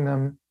putting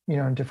them,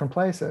 in different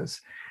places.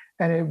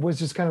 And it was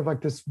just kind of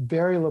like this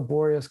very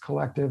laborious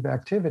collective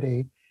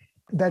activity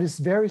that is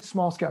very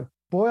small scale,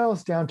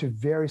 boils down to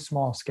very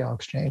small scale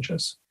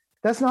exchanges.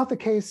 That's not the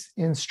case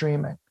in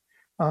streaming.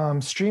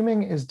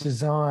 Streaming is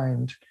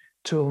designed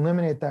to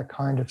eliminate that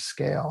kind of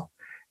scale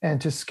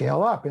and to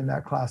scale up in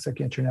that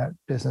classic internet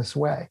business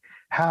way.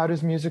 How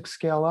does music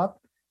scale up?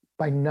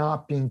 By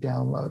not being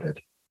downloaded,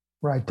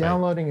 right?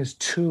 Downloading is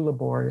too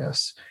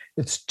laborious.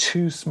 It's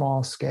too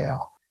small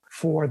scale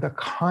for the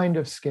kind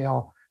of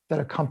scale that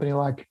a company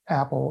like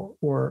Apple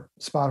or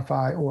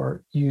Spotify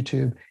or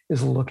YouTube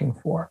is looking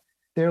for.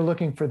 They're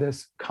looking for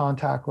this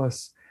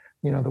contactless,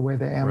 the way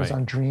the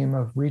Amazon dream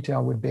of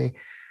retail would be,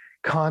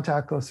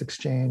 contactless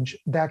exchange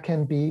that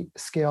can be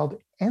scaled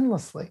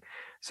endlessly.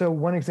 So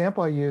one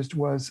example I used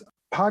was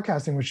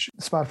podcasting, which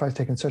Spotify's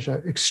taken such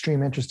an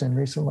extreme interest in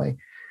recently.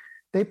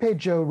 They paid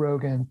Joe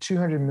Rogan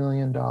 $200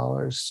 million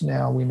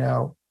now, we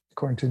know,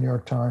 according to the New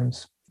York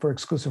Times, for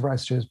exclusive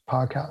rights to his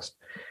podcast.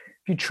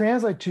 If you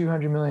translate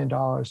 $200 million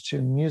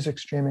to music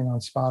streaming on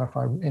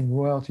Spotify in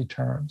royalty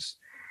terms,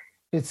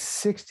 it's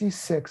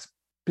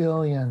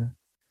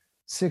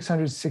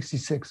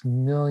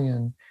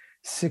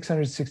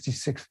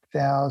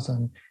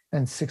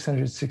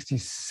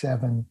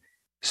 666,666,667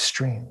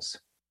 streams.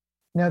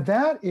 Now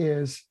that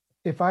is,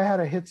 if I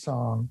had a hit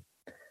song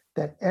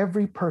that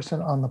every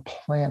person on the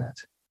planet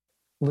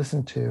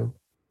listened to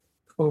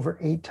over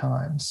 8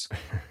 times,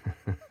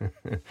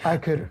 I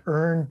could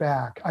earn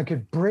back, I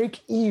could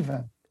break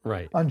even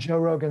on Joe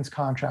Rogan's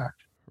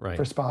contract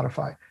for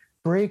Spotify.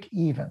 Break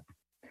even.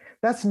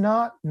 That's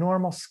not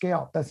normal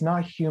scale. That's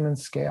not human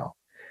scale.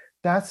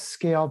 That's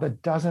scale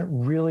that doesn't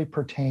really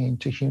pertain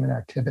to human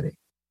activity.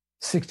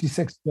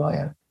 66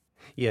 billion.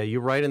 Yeah, you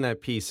write in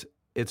that piece,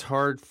 it's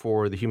hard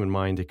for the human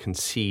mind to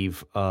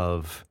conceive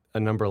of a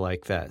number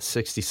like that.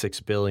 66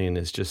 billion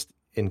is just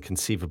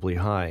inconceivably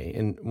high.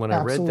 And when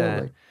I read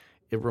that,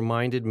 it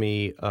reminded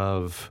me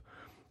of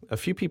a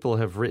few people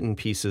have written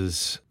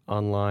pieces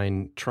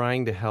online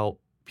trying to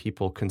help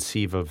people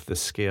conceive of the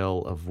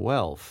scale of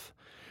wealth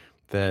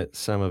that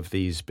some of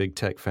these big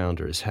tech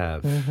founders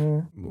have.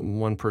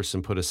 One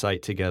person put a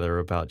site together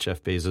about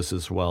Jeff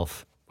Bezos's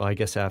wealth. Well, I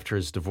guess after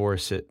his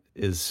divorce, it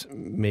is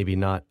maybe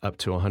not up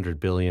to 100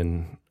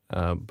 billion,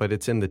 but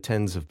it's in the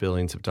tens of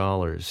billions of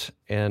dollars.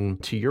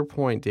 And to your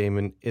point,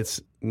 Damon,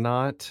 it's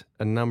not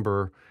a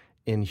number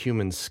in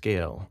human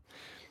scale.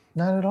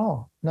 Not at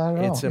all. Not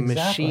at all. It's a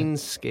machine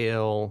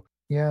scale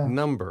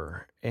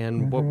number.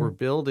 And what we're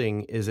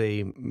building is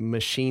a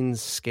machine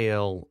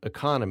scale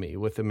economy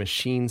with a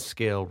machine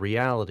scale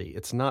reality.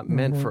 It's not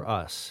meant for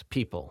us,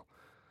 people.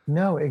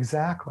 No,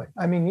 exactly.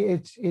 I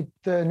mean,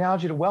 the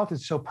analogy to wealth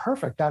is so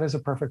perfect. That is a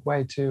perfect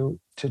way to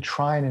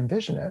try and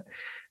envision it.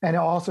 And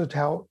also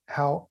to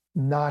how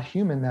not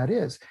human that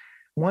is.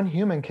 One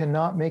human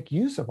cannot make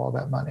use of all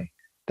that money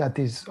that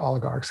these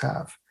oligarchs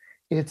have.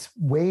 It's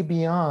way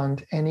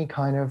beyond any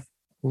kind of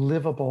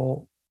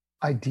livable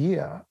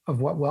idea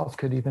of what wealth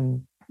could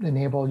even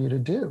enable you to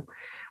do.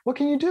 What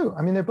can you do?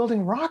 I mean, they're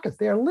building rockets.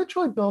 They are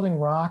literally building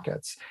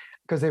rockets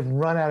because they've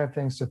run out of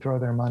things to throw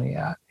their money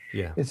at.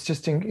 Yeah.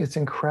 It's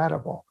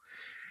incredible.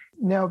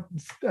 Now,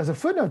 as a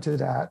footnote to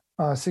that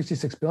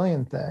 66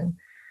 billion thing,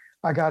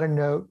 I got a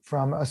note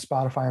from a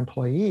Spotify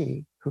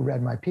employee who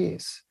read my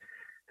piece,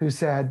 who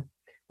said,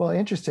 well,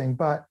 interesting,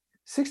 but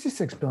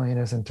 66 billion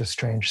isn't a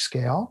strange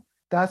scale.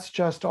 That's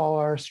just all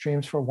our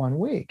streams for 1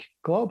 week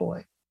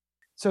globally.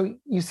 So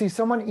you see,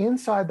 someone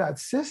inside that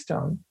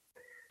system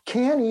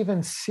can't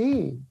even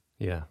see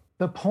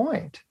the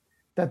point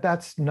that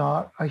that's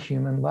not a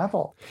human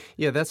level.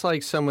 Yeah, that's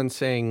like someone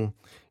saying,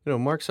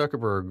 Mark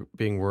Zuckerberg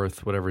being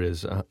worth whatever it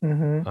is,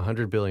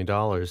 $100 billion,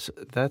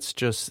 that's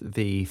just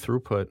the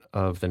throughput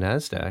of the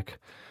NASDAQ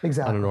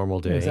on a normal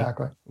day.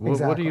 Exactly.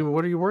 What are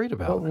you worried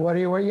about? What are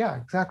you worried? Yeah,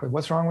 exactly.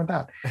 What's wrong with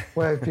that?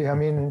 Well, if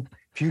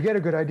you get a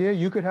good idea,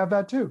 you could have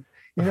that too.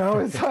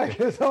 It's like,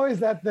 it's always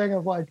that thing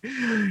of like,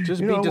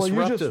 just be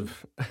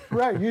disruptive.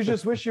 You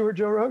just wish you were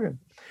Joe Rogan.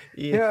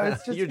 Yeah,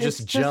 you're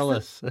just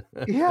jealous.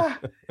 Yeah.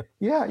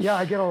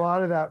 I get a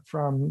lot of that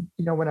from,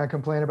 when I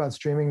complain about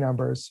streaming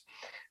numbers.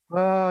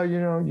 Well,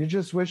 you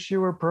just wish you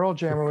were Pearl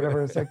Jam or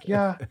whatever. It's like,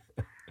 yeah,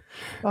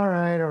 all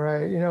right.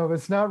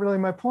 It's not really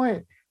my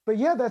point. But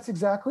yeah, that's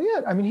exactly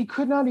it. I mean, he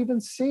could not even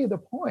see the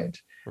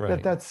point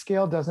that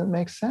scale doesn't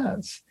make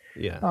sense.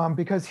 Yeah.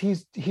 Because he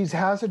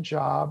has a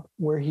job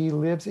where he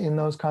lives in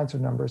those kinds of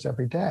numbers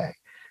every day,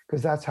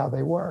 because that's how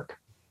they work.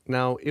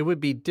 Now, it would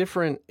be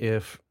different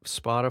if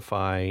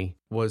Spotify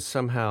was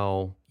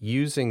somehow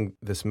using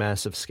this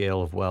massive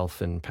scale of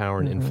wealth and power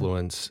and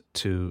influence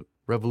to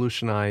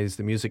revolutionize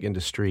the music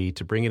industry,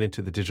 to bring it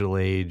into the digital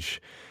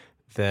age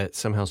that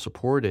somehow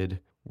supported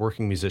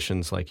working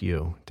musicians like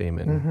you,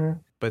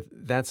 Damon. But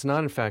that's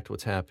not, in fact,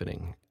 what's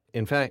happening.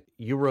 In fact,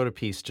 you wrote a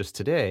piece just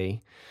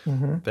today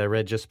that I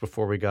read just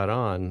before we got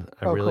on.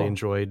 I really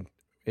enjoyed,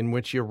 in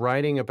which you're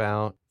writing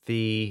about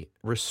the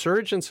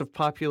resurgence of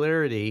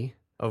popularity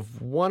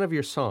of one of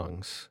your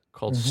songs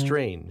called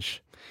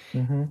Strange.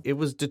 It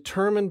was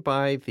determined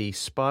by the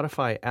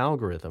Spotify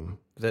algorithm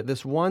that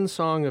this one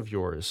song of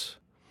yours,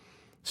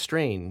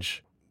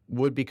 Strange,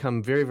 would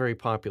become very, very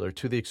popular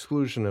to the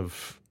exclusion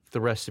of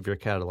the rest of your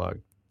catalog.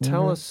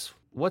 Tell us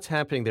what's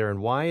happening there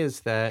and why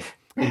is that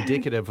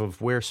indicative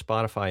of where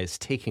Spotify is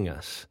taking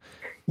us?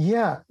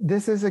 Yeah,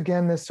 this is,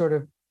 again, this sort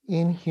of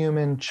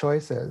inhuman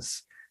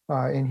choices,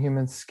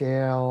 inhuman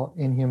scale,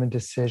 inhuman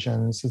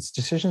decisions. It's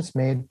decisions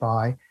made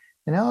by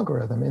an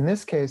algorithm. In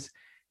this case,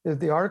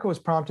 the article was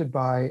prompted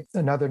by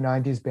another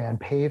 90s band,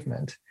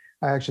 Pavement.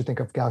 I actually think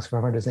of Galaxy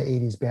 500 as an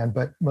 80s band,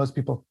 but most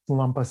people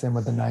lump us in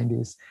with the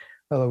 90s,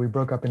 although we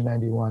broke up in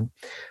 91.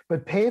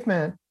 But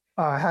Pavement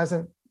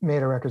hasn't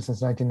made a record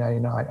since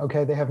 1999.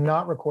 Okay, they have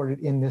not recorded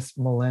in this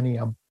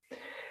millennium.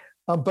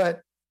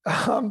 But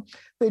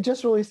they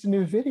just released a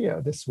new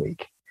video this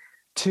week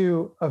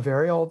to a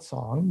very old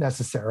song,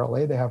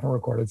 necessarily. They haven't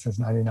recorded since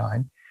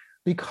 99,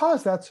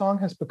 because that song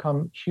has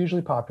become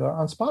hugely popular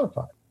on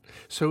Spotify.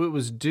 So it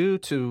was due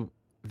to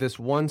this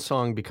one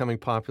song becoming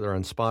popular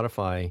on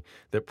Spotify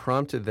that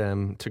prompted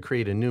them to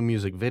create a new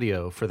music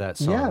video for that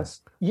song.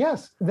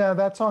 Yes. Now,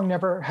 that song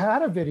never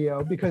had a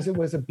video because it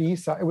was a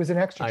B-side. It was an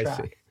extra track.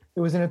 I see. It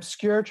was an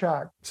obscure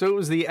track. So it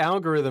was the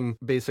algorithm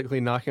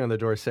basically knocking on the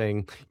door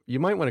saying, you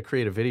might want to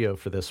create a video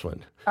for this one.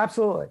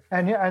 Absolutely.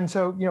 And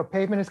so,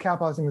 Pavement is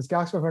capitalizing this.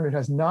 Galaxy 500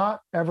 has not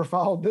ever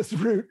followed this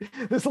route,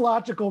 this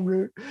logical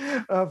route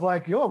of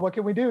like, what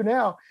can we do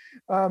now?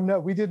 No,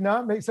 we did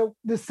not make. So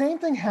the same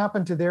thing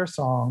happened to their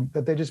song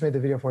that they just made the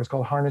video for. It's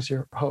called Harness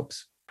Your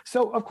Hopes.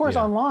 So of course,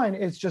 online,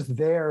 it's just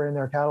there in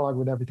their catalog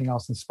with everything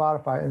else in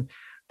Spotify. And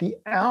the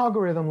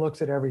algorithm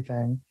looks at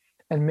everything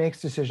and makes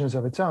decisions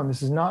of its own.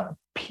 This is not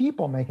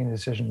people making a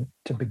decision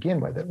to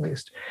begin with, at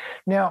least.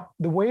 Now,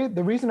 the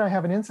reason I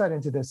have an insight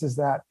into this is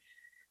that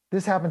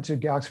this happened to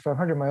Galaxy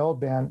 500, my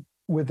old band,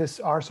 with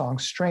our song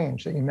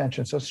Strange that you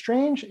mentioned. So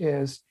Strange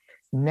is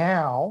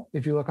now,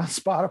 if you look on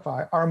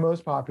Spotify, our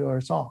most popular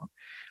song.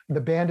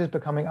 The band is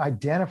becoming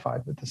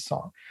identified with this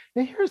song.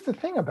 Now, here's the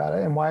thing about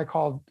it and why I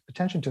called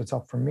attention to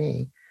itself for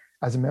me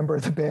as a member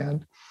of the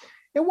band.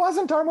 It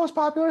wasn't our most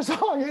popular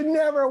song. It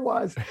never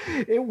was.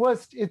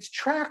 It's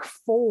track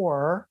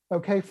 4,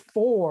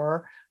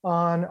 4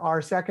 on our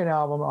second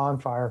album, On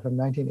Fire, from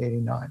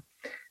 1989.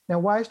 Now,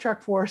 why is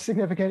track 4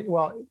 significant?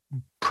 Well,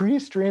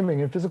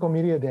 pre-streaming in physical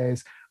media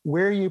days,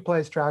 where you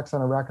place tracks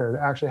on a record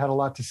actually had a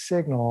lot to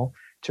signal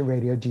to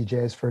radio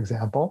DJs, for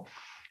example,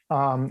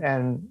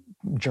 and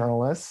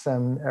journalists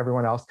and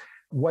everyone else,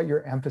 what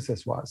your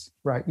emphasis was,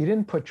 right? You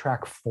didn't put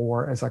track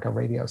 4 as like a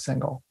radio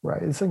single,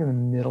 right? It's like in the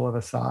middle of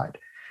a side.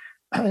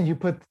 You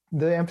put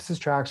the emphasis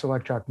tracks are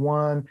like track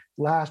 1,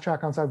 last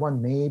track on side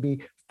 1,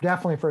 maybe,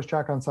 definitely first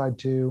track on side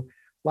 2,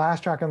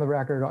 last track on the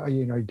record,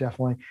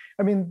 definitely.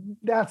 I mean,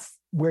 that's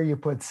where you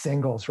put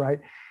singles, right?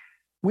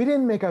 We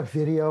didn't make a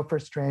video for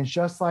Strange,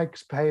 just like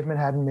Pavement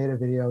hadn't made a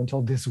video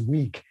until this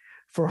week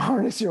for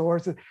Harness Your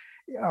Horses,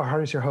 or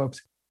Harness Your Hopes.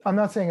 I'm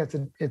not saying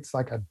it's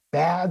like a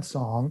bad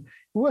song.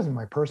 It wasn't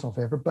my personal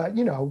favorite, but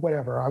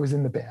whatever. I was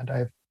in the band. I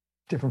have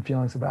different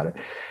feelings about it.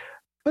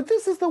 But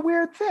this is the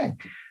weird thing.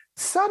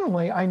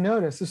 Suddenly, I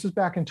noticed, this was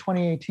back in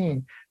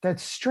 2018, that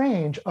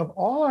Strange, of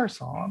all our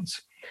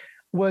songs,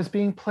 was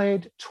being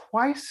played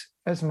twice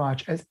as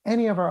much as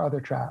any of our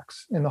other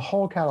tracks in the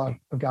whole catalog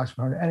of Galaxy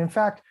 500. And in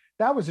fact,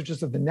 that was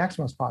just of the next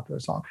most popular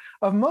song.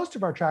 Of most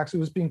of our tracks, it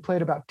was being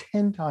played about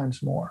 10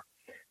 times more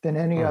than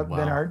any other.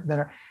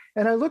 Wow.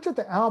 And I looked at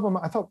the album.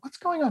 I thought, what's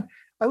going on?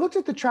 I looked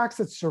at the tracks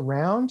that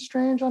surround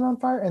Strange on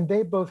Fire, and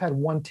they both had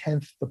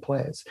 1/10 the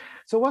plays.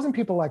 So it wasn't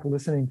people like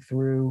listening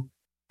through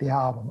the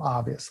album,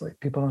 obviously.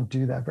 People don't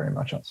do that very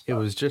much on Spotify. It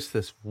was just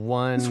this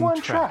one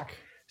track.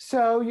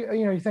 So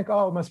you think,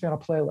 it must be on a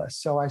playlist.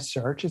 So I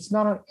search. It's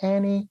not on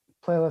any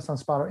playlist on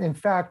Spotify. In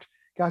fact,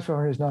 Galaxy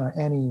 500 is not on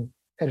any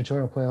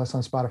editorial playlist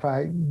on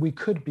Spotify. We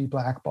could be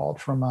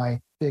blackballed from my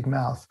big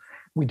mouth.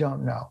 We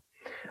don't know.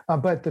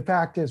 But the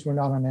fact is, we're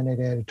not on any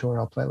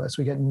editorial playlist.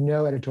 We get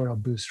no editorial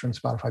boost from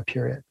Spotify,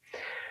 period.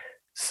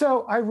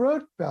 So I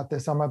wrote about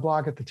this on my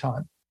blog at the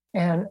time.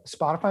 And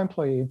Spotify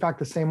employee, in fact,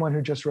 the same one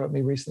who just wrote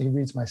me recently, he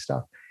reads my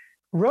stuff,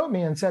 wrote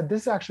me and said,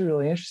 this is actually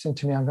really interesting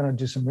to me. I'm going to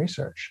do some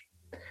research.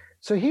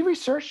 So he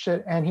researched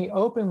it and he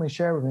openly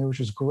shared with me, which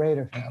was great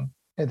of him.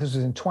 And this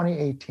was in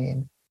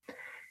 2018.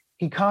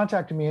 He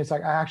contacted me. It's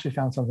like, I actually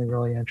found something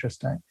really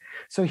interesting.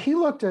 So he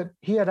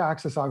had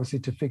access, obviously,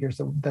 to figures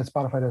that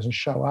Spotify doesn't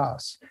show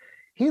us.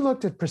 He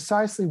looked at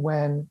precisely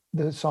when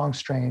the song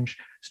Strange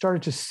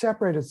started to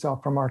separate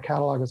itself from our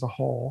catalog as a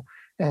whole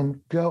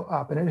and go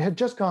up. And it had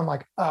just gone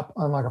like up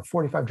on like a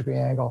 45-degree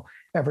angle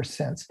ever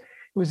since. It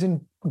was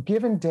in a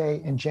given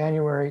day in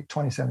January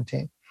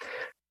 2017.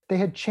 They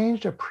had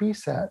changed a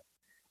preset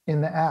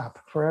in the app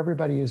for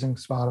everybody using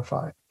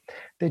Spotify.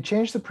 They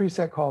changed the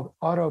preset called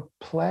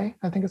Autoplay,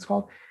 I think it's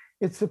called.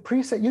 It's the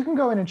preset. You can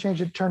go in and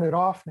change it, turn it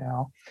off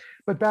now.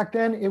 But back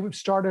then it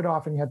started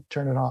off and you had to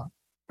turn it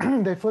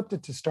on. They flipped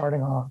it to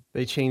starting on.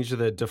 They changed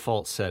the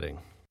default setting.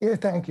 Yeah,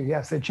 thank you.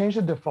 Yes, they changed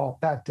the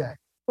default that day.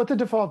 What the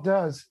default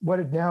does, what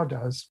it now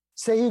does,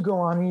 say you go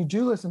on and you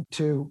do listen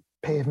to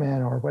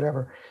Pavement or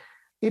whatever.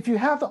 If you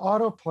have the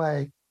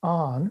autoplay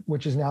on,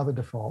 which is now the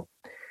default,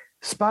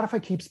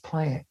 Spotify keeps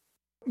playing.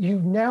 You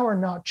now are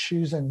not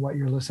choosing what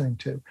you're listening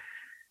to.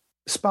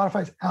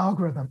 Spotify's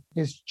algorithm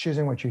is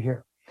choosing what you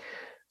hear.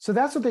 So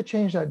that's what they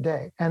changed that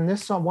day. And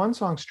this song, one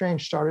song,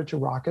 Strange, started to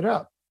rock it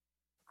up.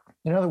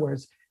 In other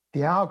words,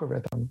 the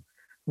algorithm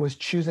was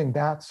choosing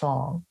that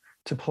song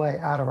to play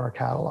out of our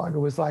catalog. It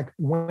was like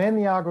when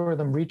the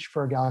algorithm reached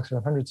for a Galaxy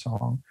 500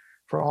 song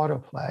for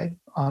autoplay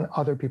on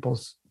other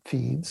people's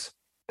feeds,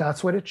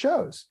 that's what it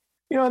chose.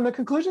 And the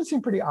conclusion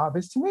seemed pretty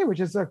obvious to me,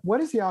 which is like,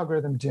 what is the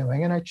algorithm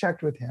doing? And I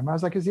checked with him. I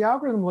was like, is the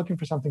algorithm looking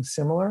for something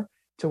similar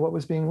to what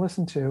was being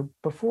listened to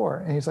before?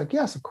 And he's like,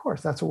 yes, of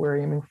course, that's what we're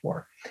aiming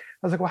for. I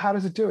was like, well, how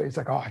does it do it? He's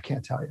like, oh, I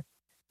can't tell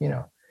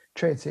you,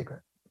 trade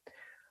secret.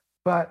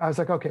 But I was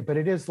like, okay, but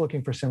it is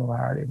looking for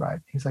similarity, right?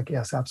 He's like,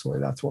 yes,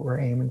 absolutely. That's what we're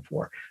aiming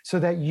for. So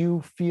that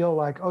you feel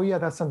like, oh yeah,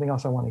 that's something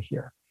else I want to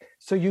hear.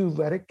 So you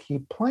let it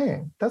keep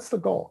playing. That's the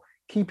goal.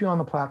 Keep you on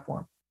the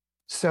platform.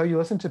 So you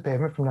listen to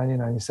Pavement from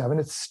 1997,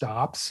 it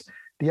stops.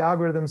 The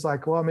algorithm's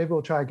like, well, maybe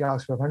we'll try a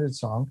Galaxy 500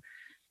 song.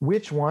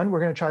 Which one? We're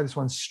going to try this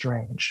one,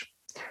 Strange.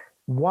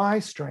 Why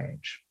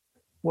Strange?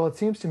 Well, it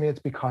seems to me it's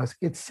because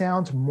it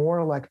sounds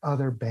more like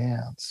other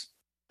bands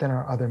than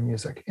our other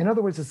music. In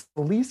other words, it's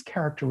the least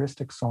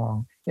characteristic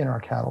song in our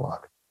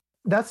catalog.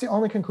 That's the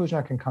only conclusion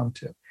I can come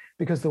to,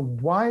 because the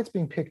why it's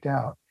being picked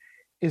out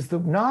is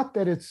not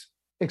that it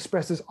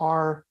expresses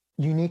our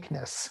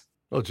uniqueness.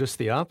 Well, just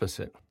the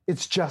opposite.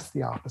 It's just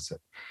the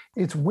opposite.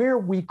 It's where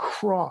we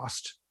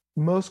crossed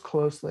most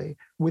closely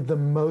with the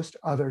most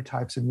other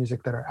types of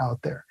music that are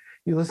out there.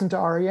 You listen to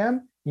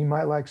REM, you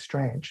might like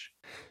Strange.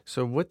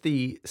 So what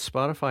the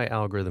Spotify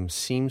algorithm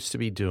seems to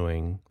be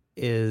doing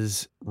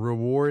is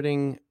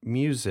rewarding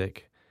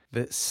music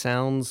that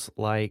sounds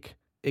like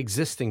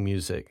existing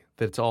music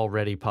that's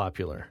already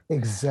popular.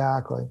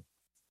 Exactly.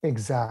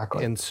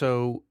 And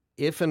so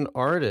if an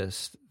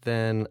artist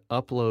then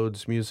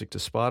uploads music to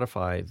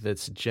Spotify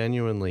that's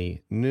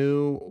genuinely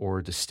new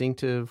or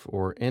distinctive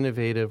or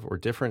innovative or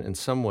different in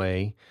some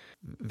way,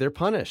 they're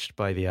punished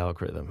by the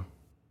algorithm.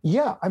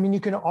 Yeah. I mean, you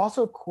can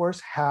also, of course,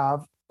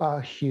 have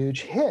a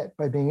huge hit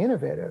by being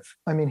innovative.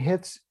 I mean,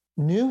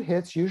 new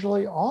hits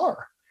usually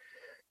are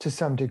to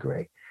some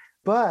degree.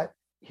 But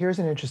here's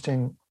an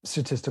interesting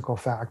statistical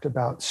fact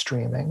about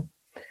streaming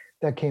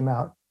that came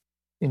out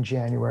in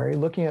January.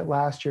 Looking at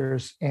last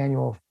year's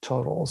annual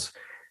totals,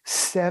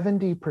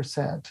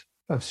 70%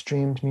 of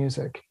streamed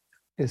music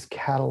is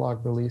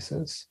catalog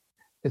releases.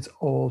 It's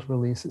old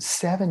releases,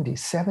 70.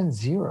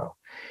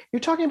 You're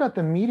talking about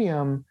the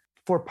medium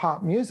for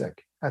pop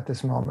music at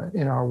this moment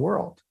in our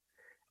world.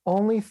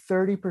 Only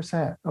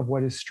 30% of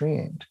what is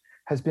streamed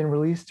has been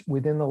released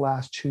within the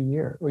last 2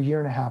 years, or year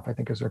and a half, I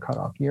think is their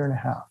cutoff, year and a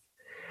half.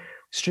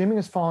 Streaming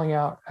is falling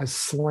out as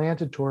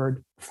slanted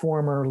toward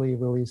formerly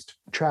released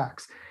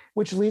tracks,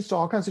 which leads to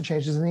all kinds of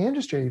changes in the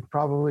industry. You've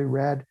probably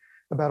read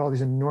about all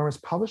these enormous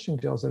publishing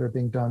deals that are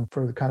being done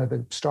for the kind of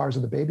the stars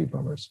of the baby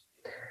boomers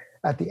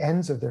at the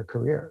ends of their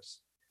careers.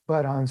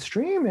 But on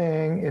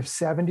streaming, if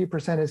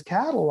 70% is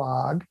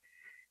catalog,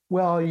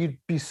 well, you'd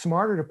be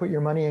smarter to put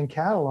your money in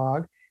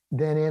catalog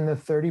than in the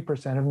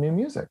 30% of new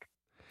music.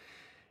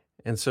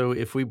 And so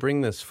if we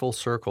bring this full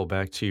circle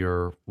back to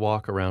your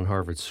walk around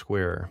Harvard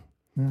Square,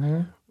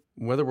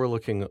 whether we're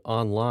looking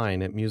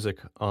online at music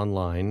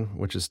online,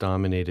 which is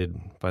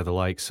dominated by the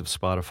likes of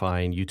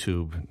Spotify and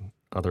YouTube, and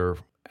other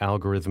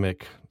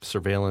algorithmic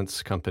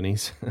surveillance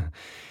companies,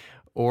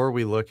 or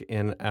we look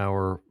in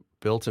our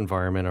built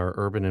environment, our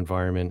urban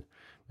environment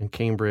in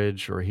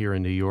Cambridge or here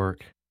in New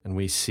York, and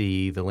we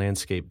see the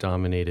landscape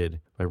dominated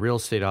by real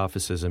estate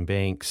offices and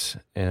banks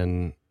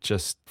and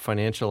just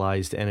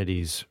financialized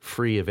entities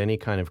free of any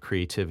kind of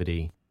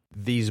creativity.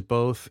 These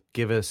both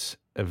give us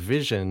a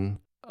vision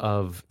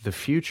of the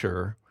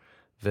future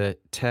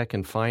that tech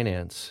and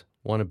finance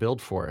want to build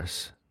for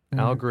us,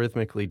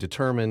 algorithmically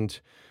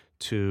determined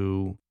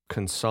to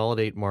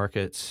consolidate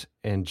markets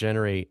and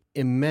generate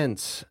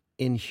immense,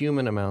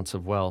 inhuman amounts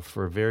of wealth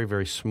for a very,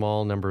 very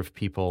small number of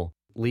people,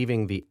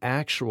 leaving the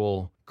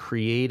actual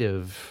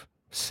creative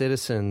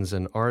citizens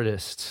and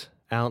artists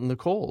out in the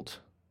cold.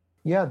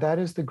 Yeah, that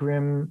is the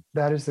grim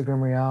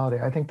reality.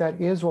 I think that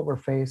is what we're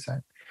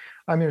facing.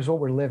 I mean, it's what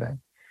we're living.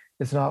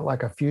 It's not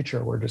like a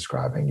future we're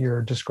describing.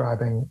 You're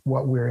describing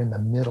what we're in the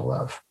middle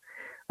of.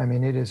 I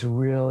mean, it is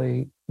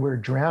really, we're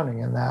drowning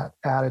in that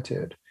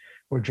attitude.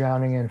 We're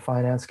drowning in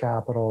finance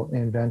capital,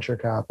 in venture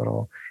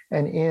capital,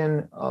 and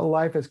in a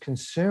life as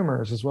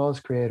consumers as well as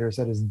creators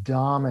that is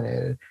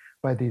dominated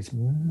by these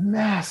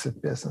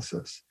massive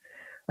businesses.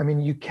 I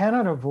mean, you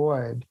cannot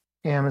avoid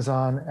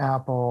Amazon,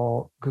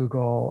 Apple,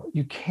 Google,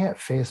 you can't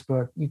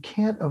Facebook, you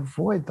can't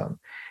avoid them.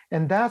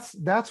 And that's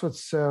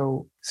what's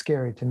so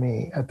scary to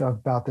me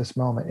about this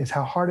moment, is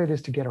how hard it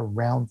is to get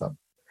around them.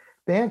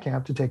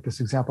 Bandcamp, to take this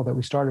example that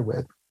we started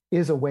with,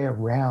 is a way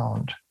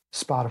around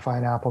Spotify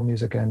and Apple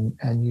Music and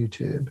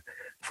YouTube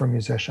for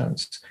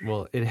musicians.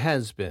 Well, it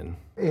has been.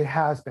 It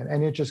has been,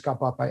 and it just got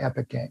bought by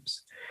Epic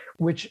Games,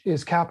 which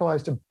is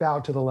capitalized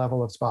about to the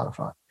level of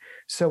Spotify.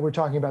 So we're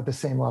talking about the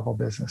same level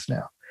business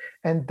now.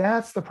 And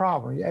that's the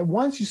problem. And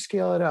once you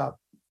scale it up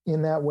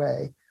in that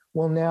way,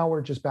 well, now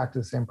we're just back to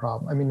the same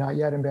problem. I mean, not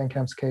yet in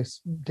Bandcamp's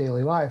case,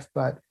 daily life,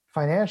 but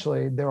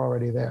financially, they're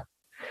already there.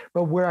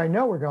 But where I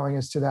know we're going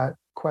is to that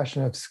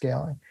question of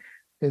scaling.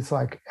 It's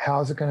like, how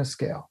is it going to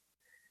scale?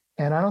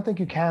 And I don't think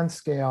you can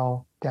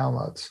scale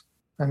downloads.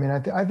 I mean,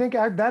 I think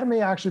that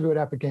may actually be what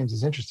Epic Games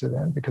is interested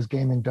in, because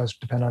gaming does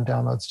depend on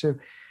downloads too.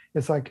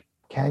 It's like,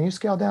 can you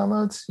scale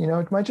downloads?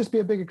 It might just be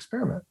a big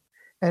experiment.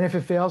 And if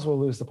it fails, we'll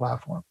lose the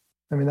platform.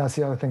 I mean, that's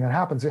the other thing that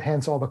happens.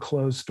 Hence all the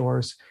closed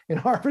stores in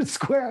Harvard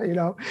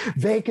Square,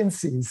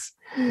 vacancies.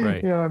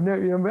 Right. I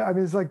mean,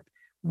 it's like,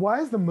 why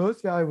does the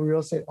most valuable real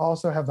estate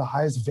also have the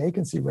highest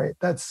vacancy rate?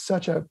 That's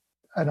such a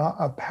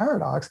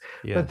paradox.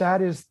 Yes. But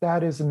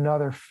that is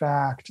another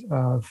fact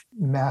of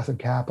massive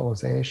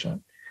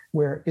capitalization,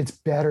 where it's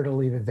better to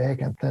leave it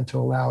vacant than to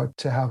allow it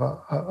to have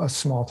a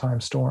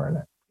small-time store in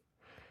it.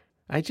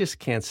 I just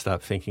can't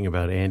stop thinking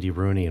about Andy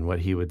Rooney and what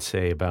he would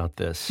say about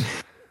this.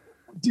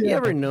 Yeah. You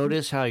ever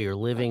notice how you're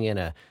living in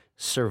a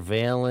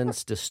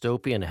surveillance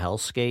dystopian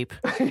hellscape?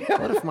 Yeah.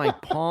 What if my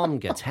palm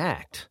gets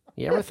hacked?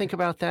 You ever think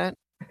about that?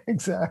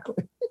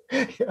 Exactly.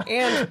 Yeah.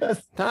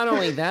 And not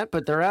only that,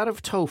 but they're out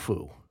of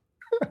tofu.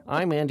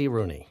 I'm Andy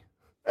Rooney.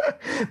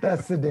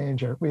 That's the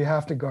danger. We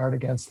have to guard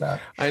against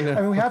that. I know.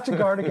 I mean, we have to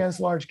guard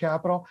against large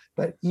capital,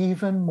 but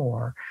even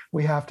more,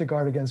 we have to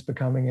guard against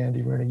becoming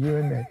Andy Rooney, you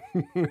and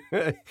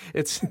me.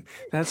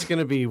 That's going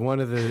to be one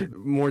of the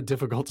more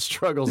difficult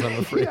struggles, I'm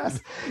afraid.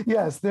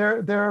 Yes.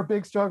 There are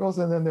big struggles,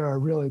 and then there are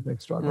really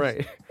big struggles.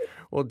 Right.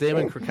 Well,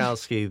 Damon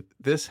Krakowski,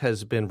 this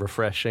has been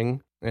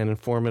refreshing and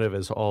informative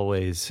as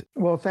always.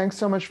 Well, thanks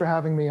so much for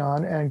having me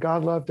on, and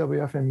God love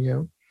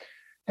WFMU.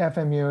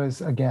 FMU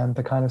is, again,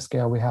 the kind of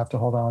scale we have to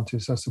hold on to.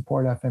 So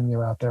support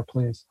FMU out there,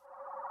 please.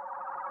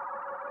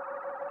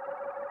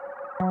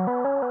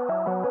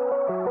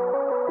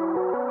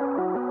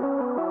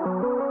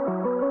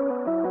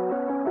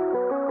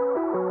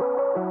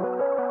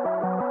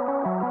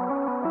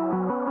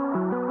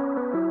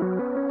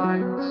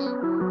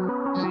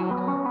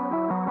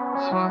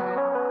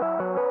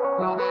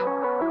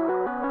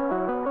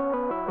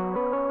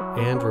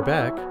 And we're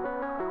back.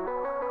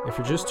 If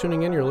you're just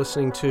tuning in, you're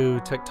listening to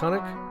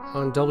Tectonic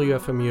on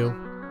WFMU.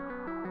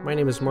 My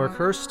name is Mark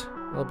Hurst.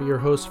 I'll be your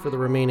host for the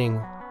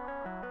remaining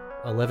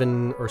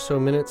 11 or so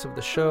minutes of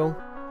the show.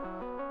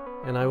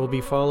 And I will be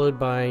followed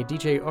by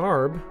DJ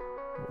Arb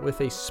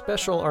with a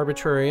special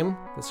arbitrarium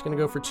that's going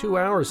to go for 2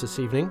 hours this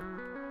evening.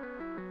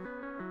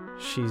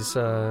 She's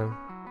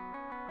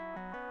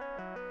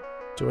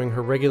doing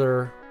her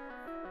regular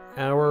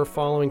hour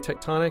following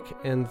Tectonic,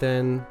 and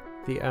then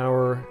the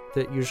hour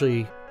that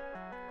usually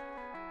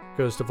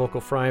goes to Vocal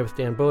Fry with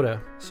Dan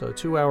Boda. So a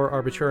 2-hour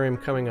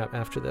arbitrarium coming up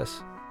after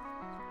this.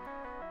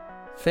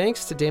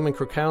 Thanks to Damon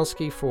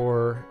Krakowski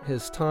for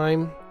his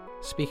time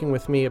speaking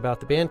with me about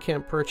the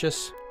Bandcamp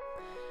purchase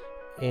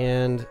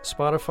and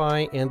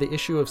Spotify and the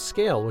issue of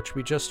scale, which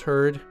we just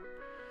heard.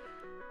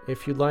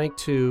 If you'd like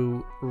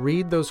to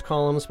read those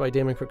columns by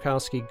Damon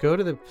Krakowski, go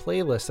to the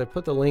playlist. I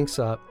put the links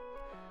up.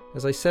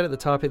 As I said at the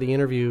top of the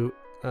interview,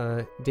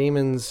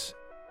 Damon's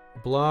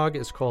blog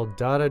is called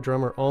Dada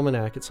Drummer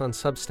Almanac. It's on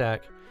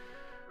Substack,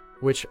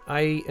 which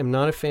I am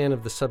not a fan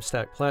of the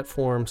Substack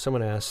platform.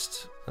 Someone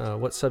asked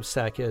what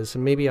Substack is,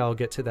 and maybe I'll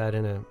get to that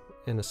in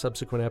a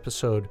subsequent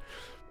episode.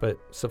 But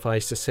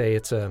suffice to say,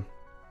 it's a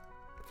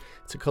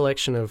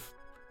collection of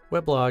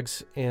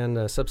weblogs, and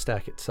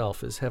Substack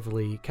itself is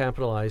heavily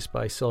capitalized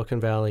by Silicon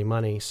Valley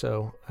money.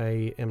 So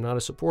I am not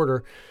a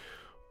supporter,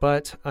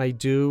 but I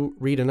do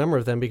read a number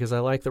of them because I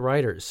like the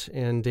writers,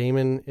 and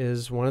Damon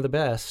is one of the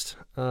best.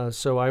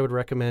 So I would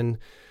recommend.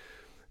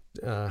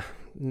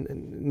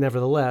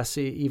 Nevertheless,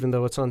 even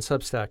though it's on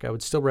Substack, I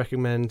would still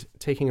recommend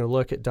taking a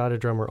look at Dada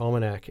Drummer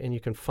Almanac, and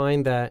you can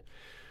find that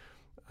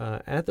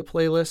at the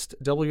playlist,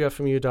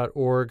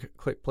 wfmu.org,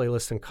 click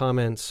playlist and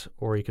comments,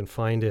 or you can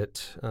find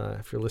it,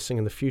 if you're listening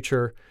in the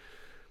future,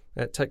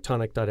 at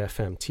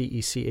tectonic.fm,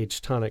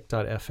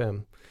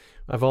 tech.tonic.fm.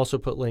 I've also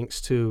put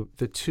links to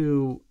the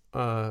two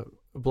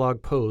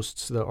blog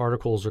posts, the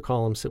articles or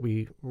columns that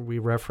we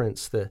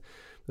reference, the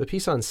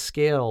piece on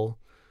scale,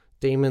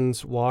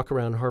 Damon's walk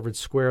around Harvard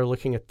Square,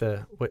 looking at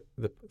the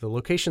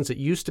locations that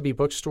used to be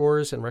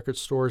bookstores and record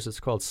stores. It's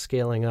called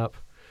Scaling Up,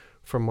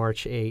 from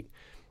March 8.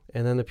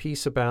 And then the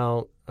piece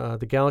about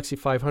the Galaxy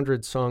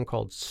 500 song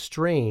called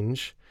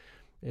Strange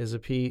is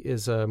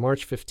a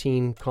March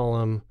 15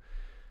 column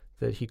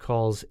that he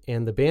calls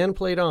 "And the Band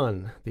Played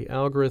On, the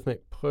Algorithmic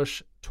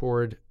Push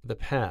Toward the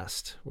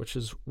Past," which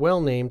is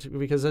well named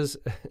because, as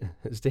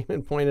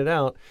Damon pointed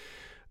out,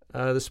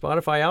 the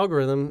Spotify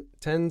algorithm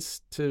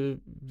tends to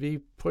be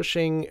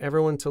pushing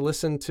everyone to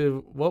listen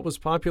to what was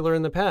popular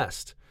in the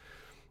past.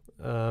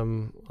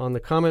 on the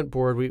comment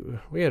board.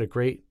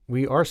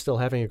 We are still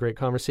having a great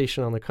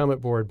conversation on the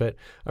comment board, but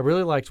I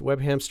really liked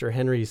Web Hamster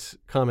Henry's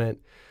comment,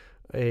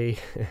 a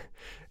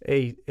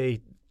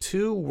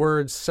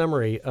 2-word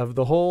summary of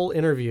the whole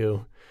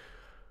interview,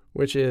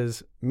 which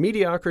is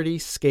mediocrity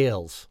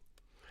scales.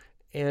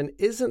 And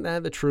isn't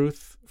that the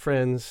truth,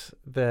 friends,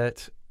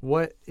 that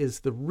what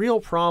is the real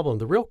problem,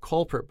 the real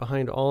culprit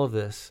behind all of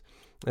this,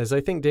 as I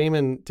think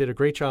Damon did a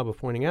great job of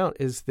pointing out,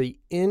 is the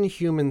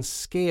inhuman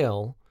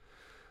scale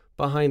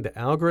behind the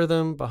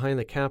algorithm, behind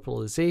the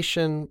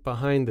capitalization,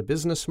 behind the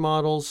business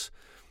models,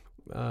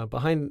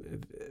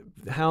 behind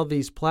how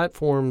these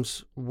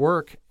platforms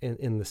work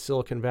in the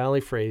Silicon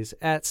Valley phrase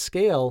at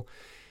scale,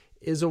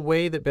 is a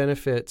way that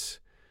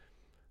benefits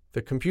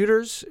the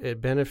computers,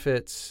 it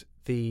benefits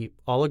the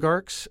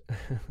oligarchs,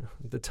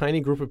 the tiny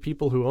group of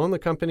people who own the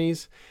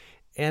companies,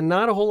 and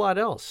not a whole lot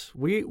else.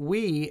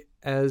 We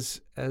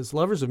as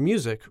lovers of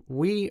music,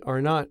 we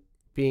are not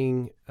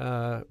being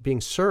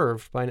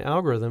served by an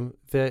algorithm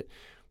that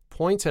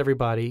points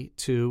everybody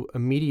to a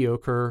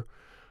mediocre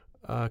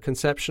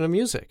conception of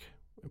music,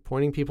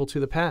 pointing people to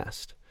the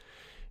past.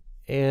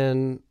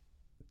 And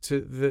to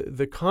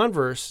the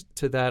converse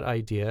to that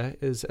idea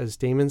is, as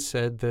Damon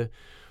said,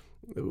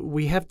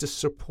 we have to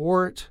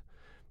support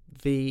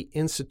the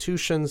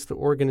institutions, the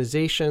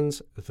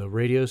organizations, the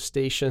radio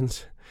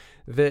stations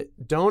that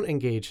don't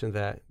engage in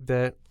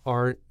that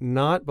are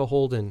not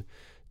beholden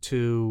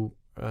to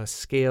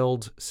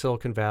scaled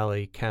Silicon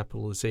Valley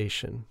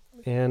capitalization.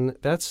 And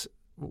that's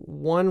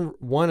one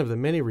of the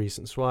many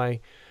reasons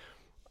why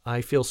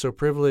I feel so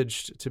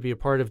privileged to be a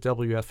part of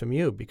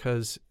WFMU,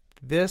 because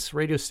this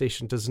radio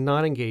station does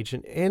not engage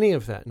in any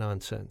of that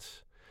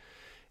nonsense.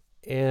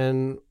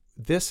 And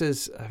this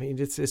is,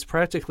 it's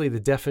practically the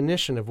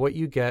definition of what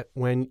you get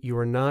when you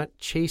are not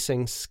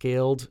chasing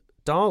scaled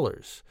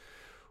dollars.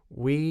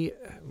 I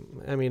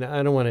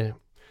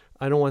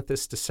don't want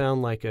this to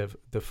sound like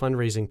the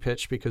fundraising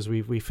pitch, because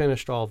we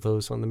finished all of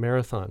those on the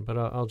marathon. But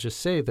I'll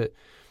just say that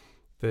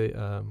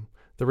the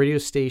radio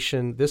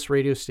station, this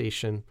radio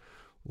station,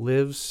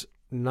 lives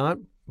not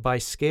by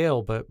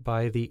scale but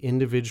by the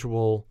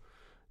individual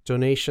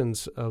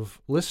donations of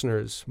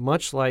listeners,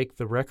 much like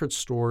the record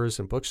stores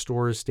and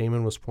bookstores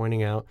Damon was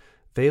pointing out.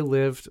 They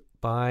lived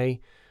by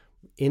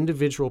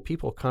individual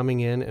people coming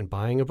in and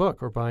buying a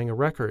book or buying a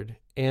record.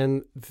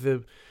 And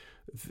the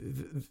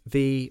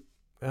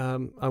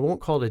I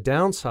won't call it a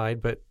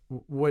downside, but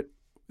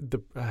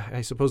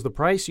I suppose the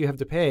price you have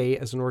to pay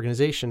as an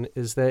organization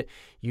is that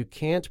you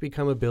can't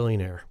become a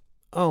billionaire.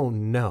 Oh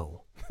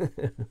no.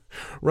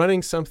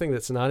 Running something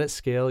that's not at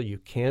scale, you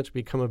can't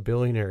become a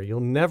billionaire.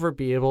 You'll never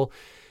be able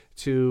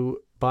to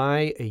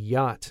buy a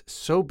yacht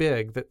so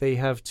big that they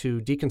have to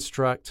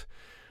deconstruct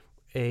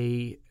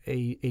a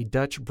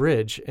Dutch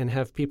bridge and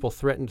have people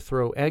threaten to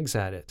throw eggs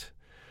at it.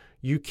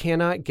 You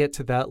cannot get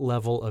to that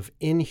level of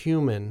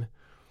inhuman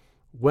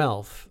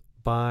wealth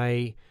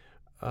by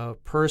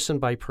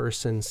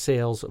person-by-person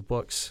sales of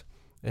books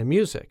and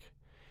music.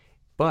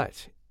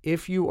 But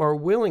if you are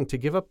willing to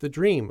give up the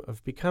dream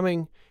of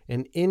becoming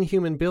an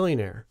inhuman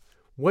billionaire,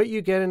 what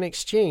you get in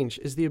exchange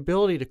is the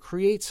ability to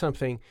create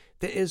something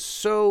that is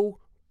so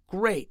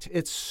great.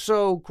 It's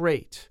so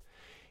great.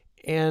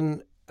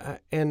 And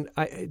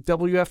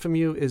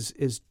WFMU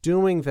is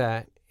doing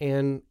that,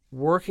 and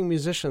working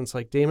musicians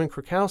like Damon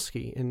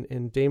Krakowski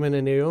and Damon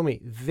and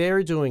Naomi,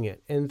 they're doing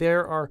it. And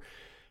there are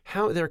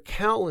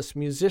countless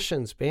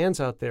musicians, bands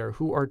out there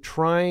who are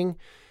trying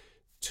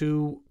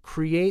to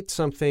create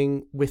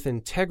something with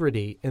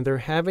integrity, and they're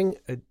having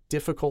a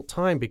difficult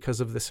time because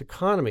of this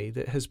economy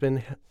that has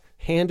been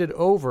handed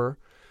over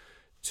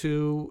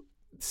to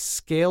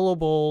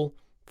scalable,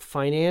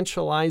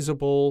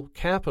 financializable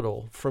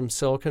capital from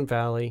Silicon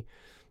Valley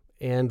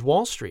and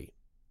Wall Street.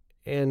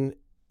 And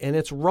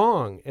it's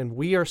wrong, and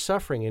we are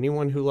suffering.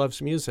 Anyone who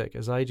loves music,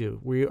 as I do,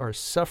 we are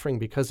suffering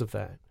because of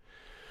that.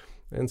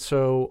 And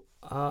so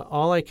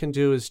all I can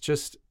do is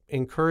just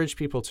encourage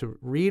people to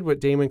read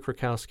what Damon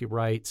Krakowski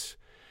writes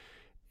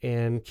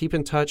and keep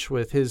in touch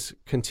with his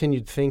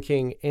continued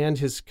thinking and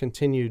his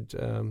continued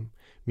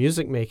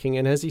music making.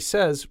 And as he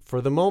says, for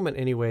the moment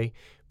anyway,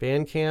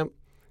 Bandcamp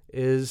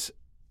is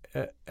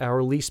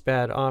our least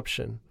bad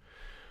option.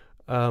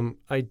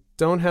 I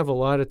don't have a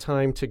lot of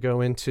time to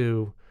go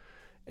into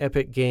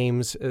Epic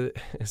Games.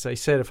 As I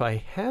said, if I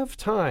have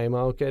time,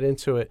 I'll get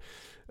into it.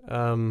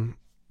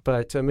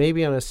 But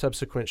maybe on a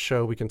subsequent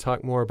show, we can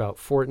talk more about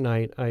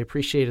Fortnite. I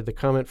appreciated the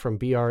comment from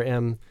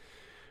BRM,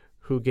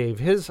 who gave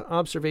his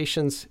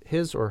observations,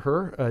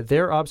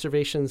 their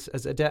observations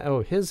as a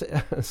dad.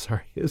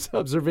 His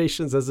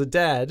observations as a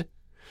dad.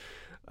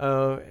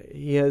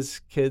 He has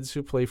kids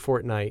who play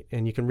Fortnite,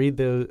 and you can read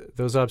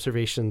those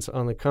observations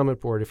on the comment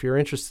board if you're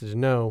interested to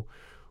know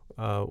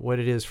what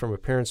it is from a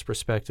parent's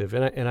perspective.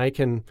 And I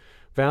can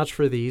vouch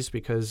for these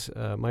because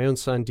my own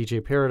son,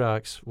 DJ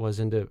Paradox, was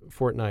into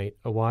Fortnite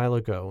a while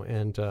ago,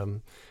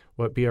 and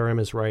what BRM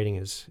is writing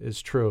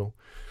is true.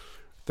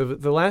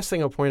 The last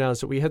thing I'll point out is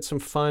that we had some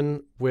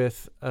fun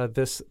with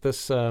this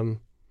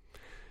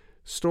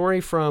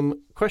Story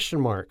from question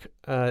mark,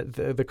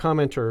 the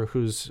commenter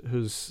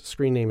whose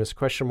screen name is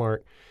question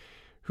mark,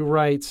 who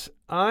writes,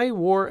 I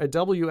wore a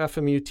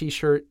WFMU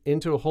t-shirt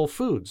into a Whole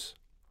Foods.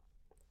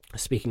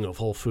 Speaking of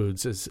Whole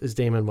Foods, as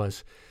Damon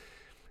was.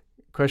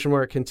 Question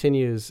mark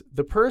continues,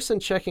 the person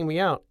checking me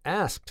out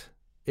asked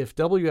if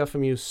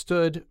WFMU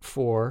stood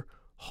for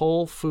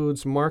Whole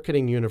Foods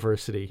Marketing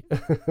University.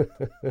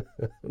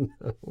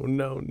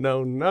 No.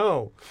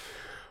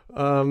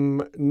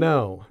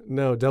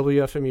 No,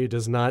 WFMU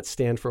does not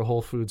stand for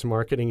Whole Foods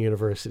Marketing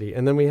University.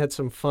 And then we had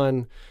some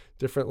fun,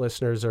 different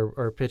listeners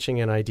are pitching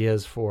in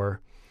ideas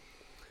for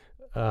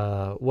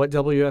what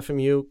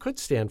WFMU could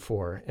stand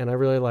for. And I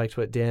really liked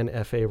what Dan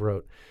F.A.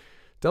 wrote.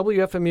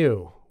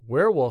 WFMU,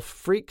 Werewolf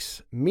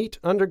Freaks Meet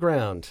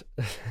Underground.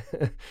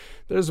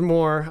 There's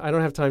more. I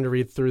don't have time to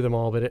read through them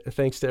all, but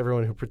thanks to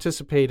everyone who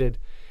participated.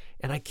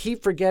 And I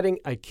keep forgetting,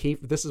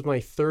 this is my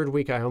third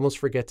week. I almost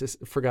forgot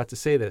to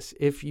say this.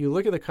 If you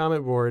look at the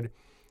comment board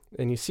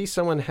and you see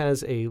someone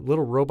has a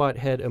little robot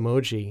head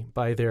emoji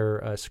by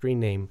their screen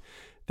name,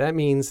 that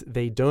means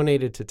they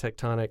donated to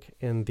Tectonic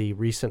in the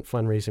recent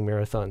fundraising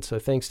marathon. So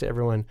thanks to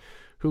everyone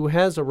who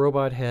has a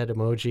robot head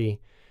emoji.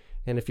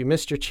 And if you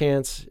missed your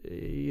chance,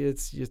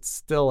 it's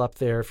still up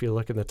there if you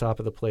look in the top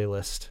of the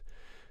playlist.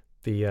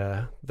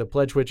 The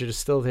pledge widget is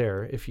still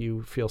there if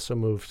you feel so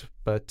moved.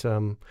 But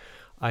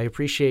I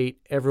appreciate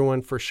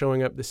everyone for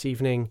showing up this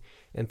evening,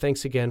 and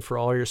thanks again for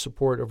all your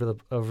support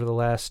over the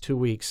last 2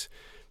 weeks.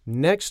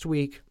 Next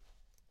week,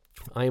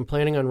 I am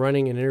planning on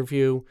running an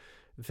interview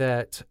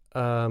that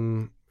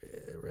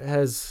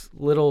has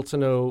little to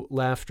no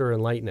laughter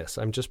and lightness.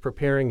 I'm just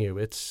preparing you.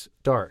 It's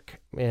dark,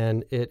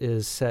 and it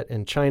is set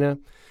in China,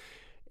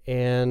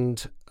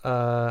 and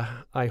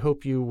I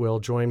hope you will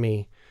join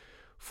me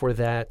for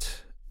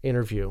that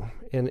interview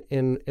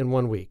in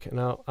 1 week, and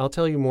I'll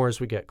tell you more as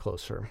we get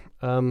closer.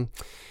 In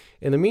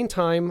the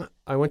meantime,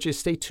 I want you to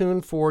stay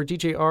tuned for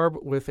DJ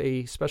Arb with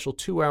a special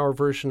 2-hour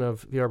version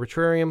of The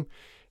Arbitrarium,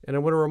 and I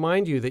want to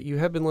remind you that you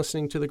have been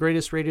listening to the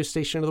greatest radio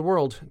station in the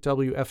world,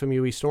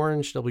 WFMU East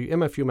Orange,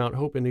 WMFU Mount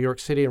Hope in New York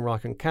City and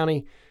Rockland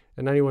County,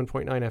 at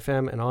 91.9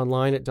 FM and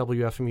online at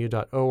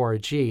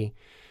WFMU.org.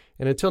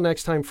 And until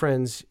next time,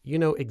 friends, you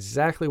know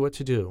exactly what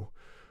to do.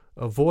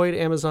 Avoid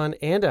Amazon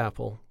and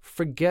Apple.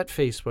 Forget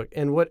Facebook.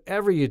 And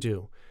whatever you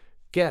do,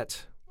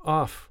 get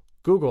off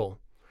Google.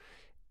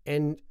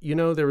 And you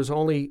know, there was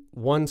only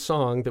one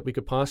song that we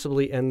could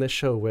possibly end this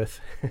show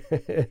with.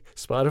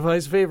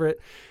 Spotify's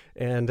favorite.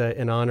 And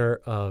in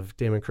honor of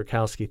Damon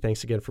Krakowski,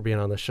 thanks again for being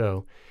on the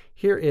show.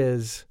 Here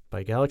is,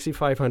 by Galaxy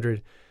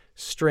 500,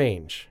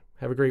 Strange.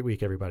 Have a great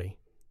week, everybody.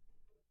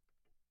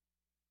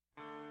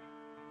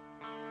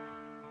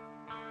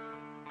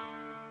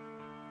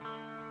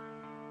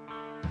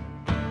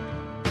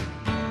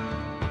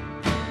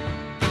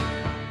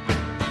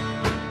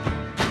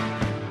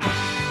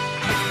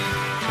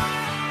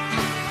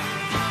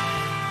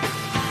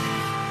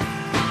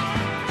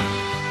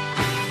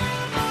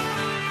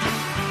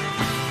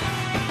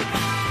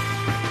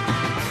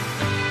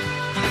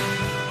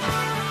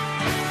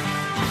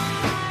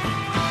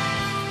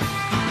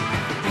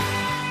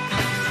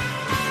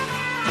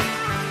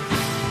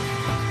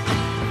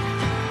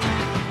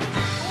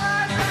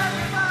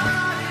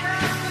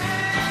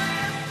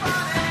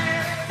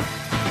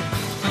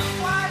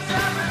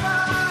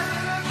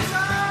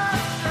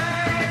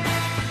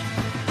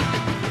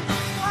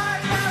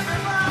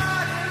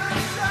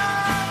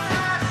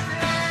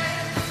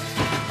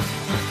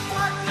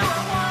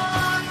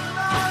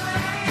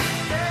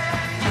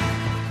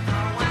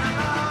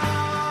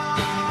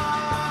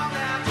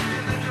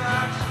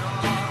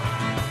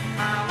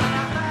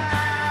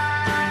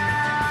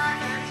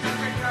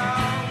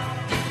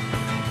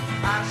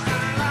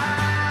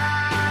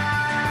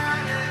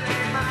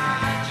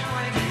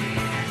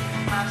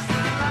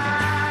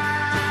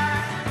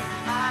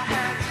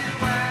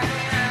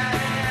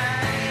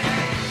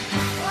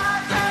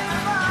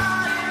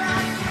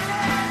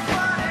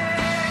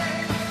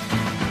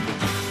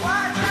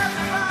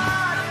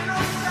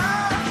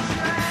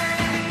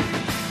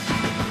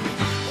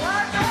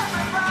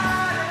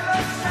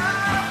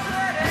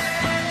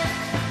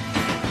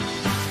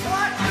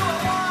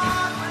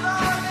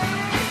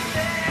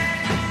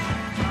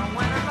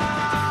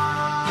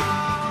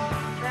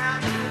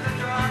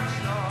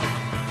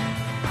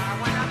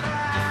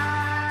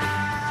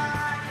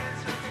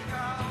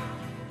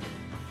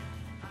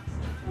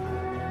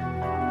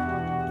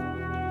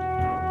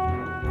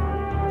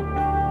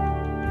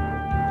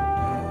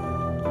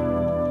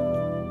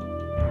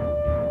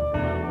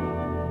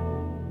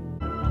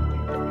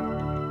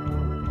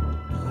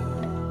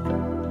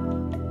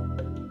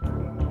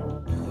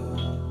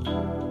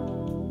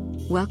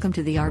 Welcome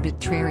to the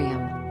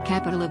Arbitrarium,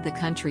 capital of the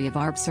country of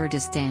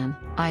Arbsurdistan.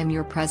 I am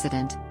your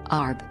president,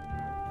 Arb.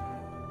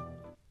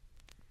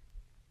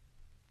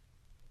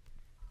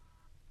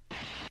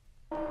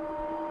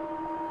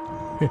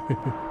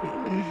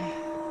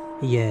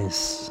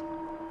 Yes.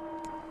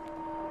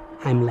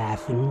 I'm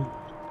laughing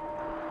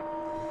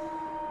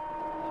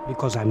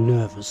because I'm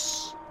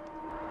nervous.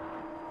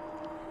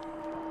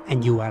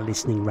 And you are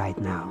listening right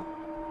now.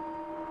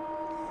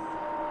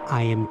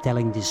 I am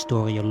telling this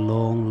story a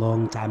long,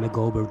 long time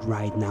ago, but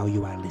right now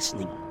you are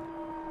listening.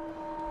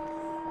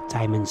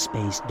 Time and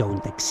space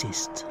don't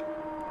exist.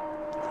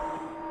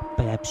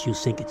 Perhaps you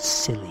think it's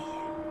silly,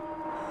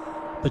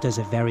 but there's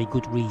a very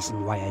good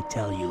reason why I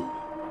tell you.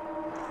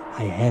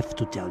 I have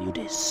to tell you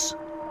this.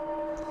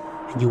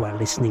 And you are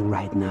listening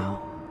right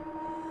now.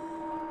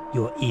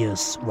 Your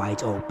ears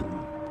wide open.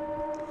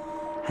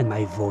 And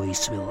my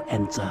voice will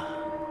enter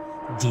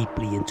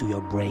deeply into your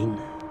brain.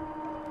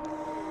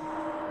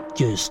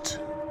 Just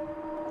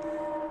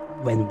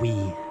when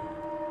we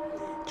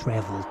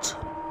traveled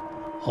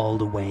all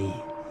the way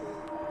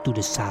to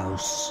the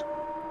south,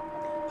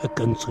 a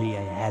country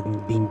I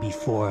hadn't been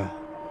before,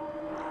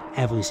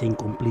 everything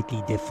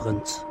completely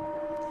different,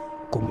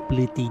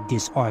 completely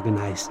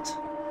disorganized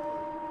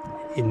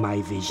in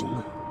my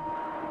vision.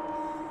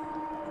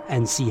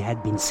 And she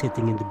had been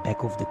sitting in the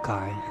back of the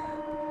car.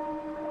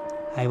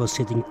 I was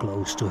sitting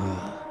close to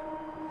her.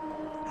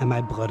 And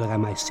my brother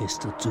and my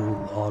sister too,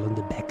 all in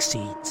the back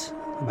seat.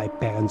 My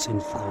parents in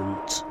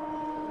front.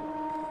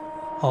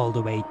 All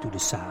the way to the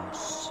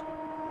south.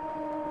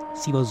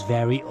 She was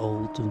very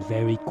old and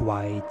very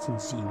quiet, and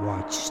she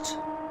watched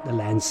the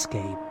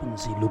landscape and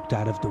she looked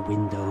out of the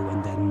window,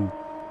 and then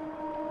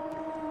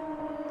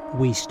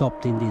we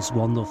stopped in this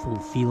wonderful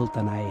field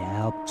and I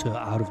helped her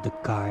out of the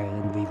car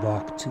and we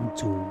walked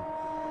into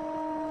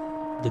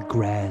the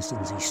grass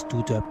and she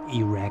stood up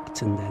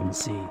erect, and then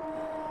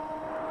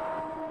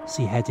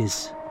she had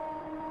this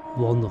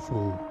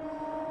wonderful,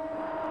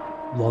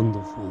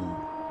 wonderful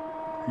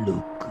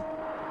look.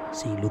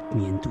 She looked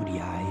me into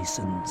the eyes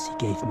and she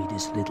gave me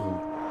this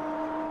little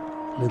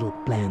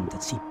plant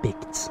that she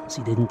picked.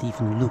 She didn't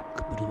even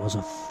look, but it was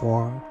a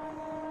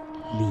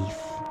 4-leaf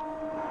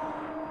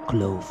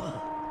clover.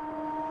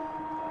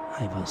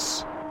 I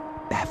was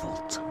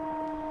baffled.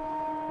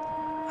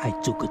 I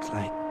took it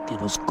like it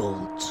was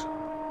gold.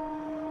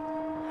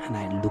 And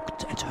I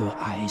looked at her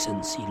eyes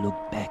and she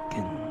looked back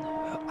and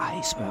her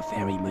eyes were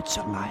very much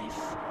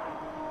alive.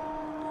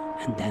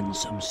 And then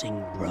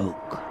something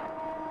broke.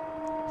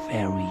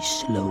 Very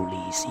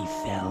slowly she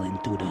fell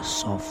into the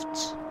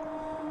soft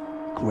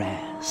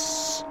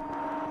grass.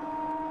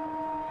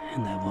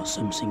 And there was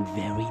something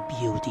very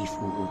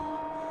beautiful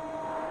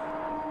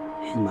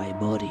in my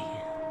body.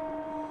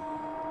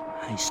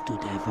 I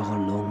stood there for a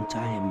long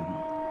time,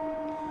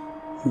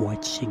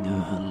 watching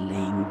her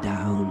laying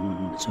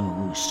down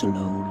so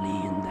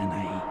slowly, and then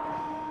I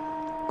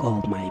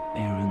called my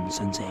parents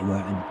and they were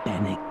in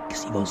panic.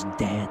 She was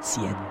dead,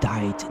 she had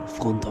died in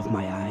front of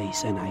my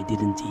eyes, and I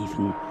didn't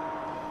even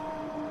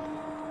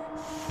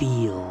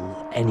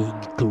feel any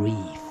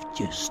grief,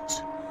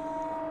 just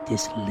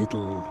this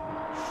little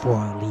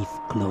 4-leaf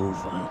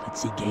clover that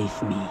she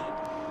gave me.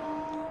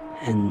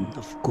 And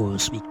of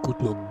course we could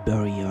not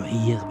bury her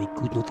here, we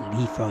could not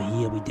leave her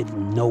here, we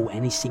didn't know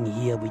anything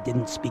here, we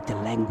didn't speak the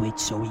language,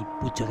 so we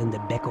put her in the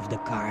back of the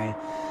car.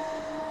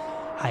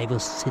 I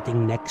was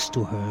sitting next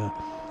to her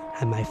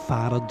and my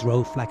father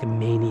drove like a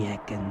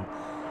maniac, and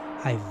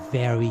I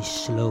very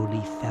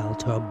slowly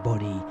felt her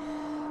body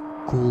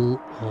cool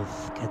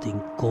off, getting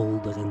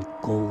colder and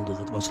colder.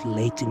 It was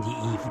late in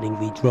the evening,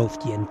 we drove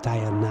the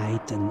entire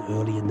night, and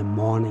early in the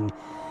morning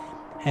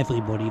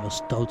everybody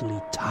was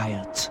totally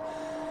tired.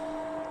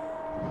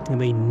 And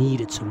we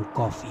needed some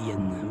coffee,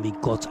 and we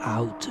got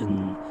out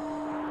and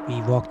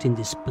we walked in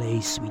this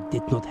place. We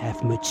did not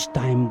have much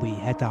time. We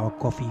had our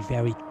coffee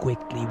very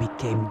quickly. We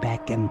came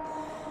back and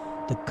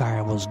the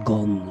car was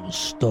gone, it was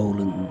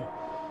stolen.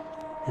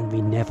 And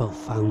we never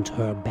found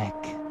her back.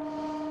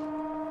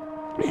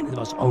 And it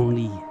was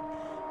only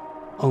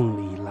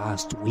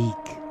last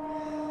week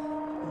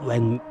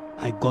when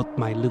I got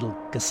my little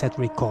cassette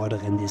recorder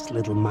and this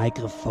little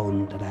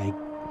microphone that I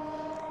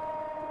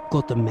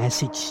got a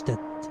message that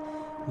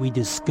we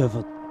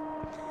discovered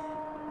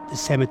the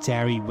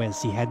cemetery where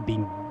she had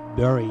been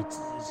buried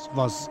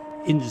was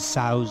in the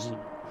south.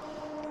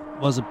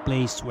 Was a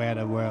place where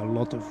there were a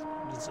lot of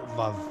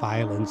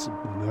violence,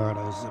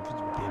 murders.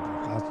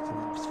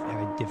 It's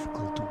very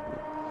difficult to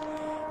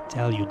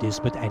tell you this,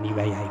 but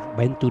anyway, I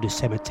went to the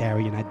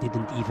cemetery and I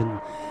didn't even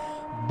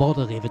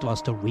bother if it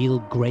was the real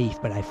grave,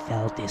 but I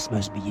felt this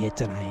must be it,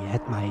 and I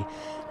had my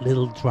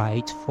little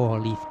dried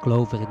 4-leaf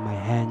clover in my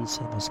hands.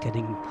 It was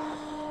getting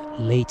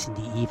late in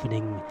the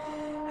evening,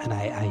 and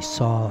I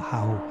saw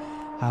how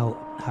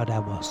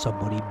there was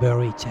somebody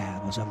buried there.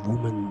 It was a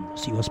woman.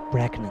 She was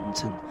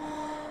pregnant and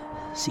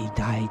she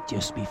died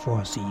just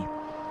before she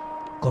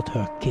got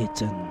her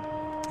kid, and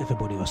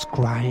everybody was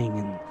crying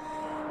and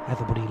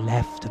everybody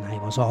left, and I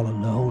was all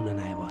alone,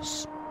 and I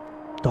was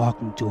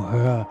talking to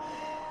her,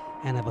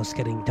 and it was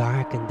getting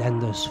dark, and then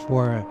those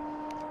 4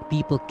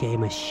 people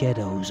came as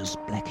shadows, as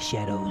black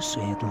shadows.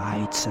 They had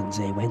lights, and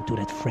they went to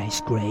that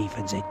fresh grave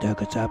and they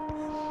dug it up.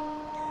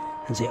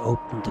 And they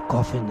opened the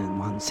coffin, and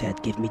one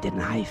said, "Give me the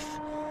knife."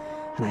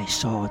 And I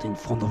saw it in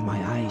front of my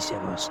eyes.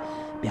 It was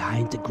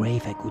behind the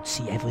grave. I could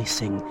see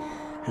everything.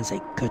 And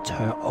they cut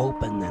her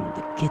open, and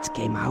the kid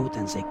came out,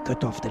 and they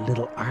cut off the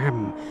little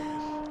arm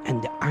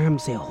and the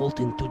arms they hold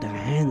into their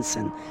hands,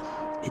 and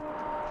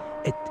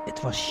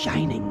it was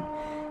shining.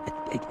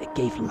 It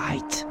gave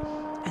light,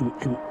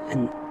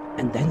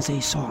 and then they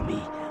saw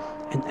me,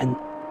 and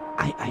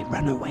I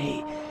ran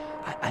away.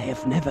 I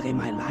have never in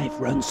my life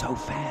run so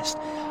fast.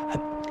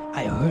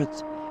 I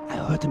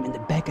heard them in the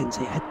back, and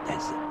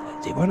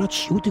they were not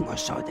shooting or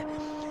so,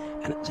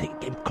 and they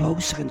came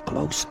closer and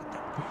closer,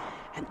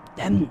 and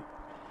then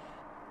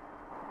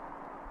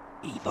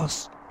he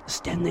was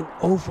standing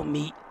over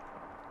me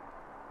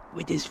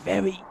with his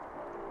very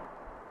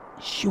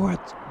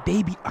short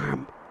baby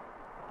arm.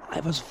 I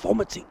was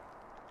vomiting,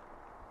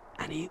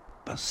 and he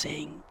was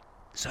saying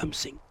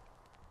something,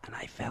 and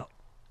I fell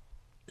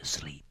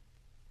asleep.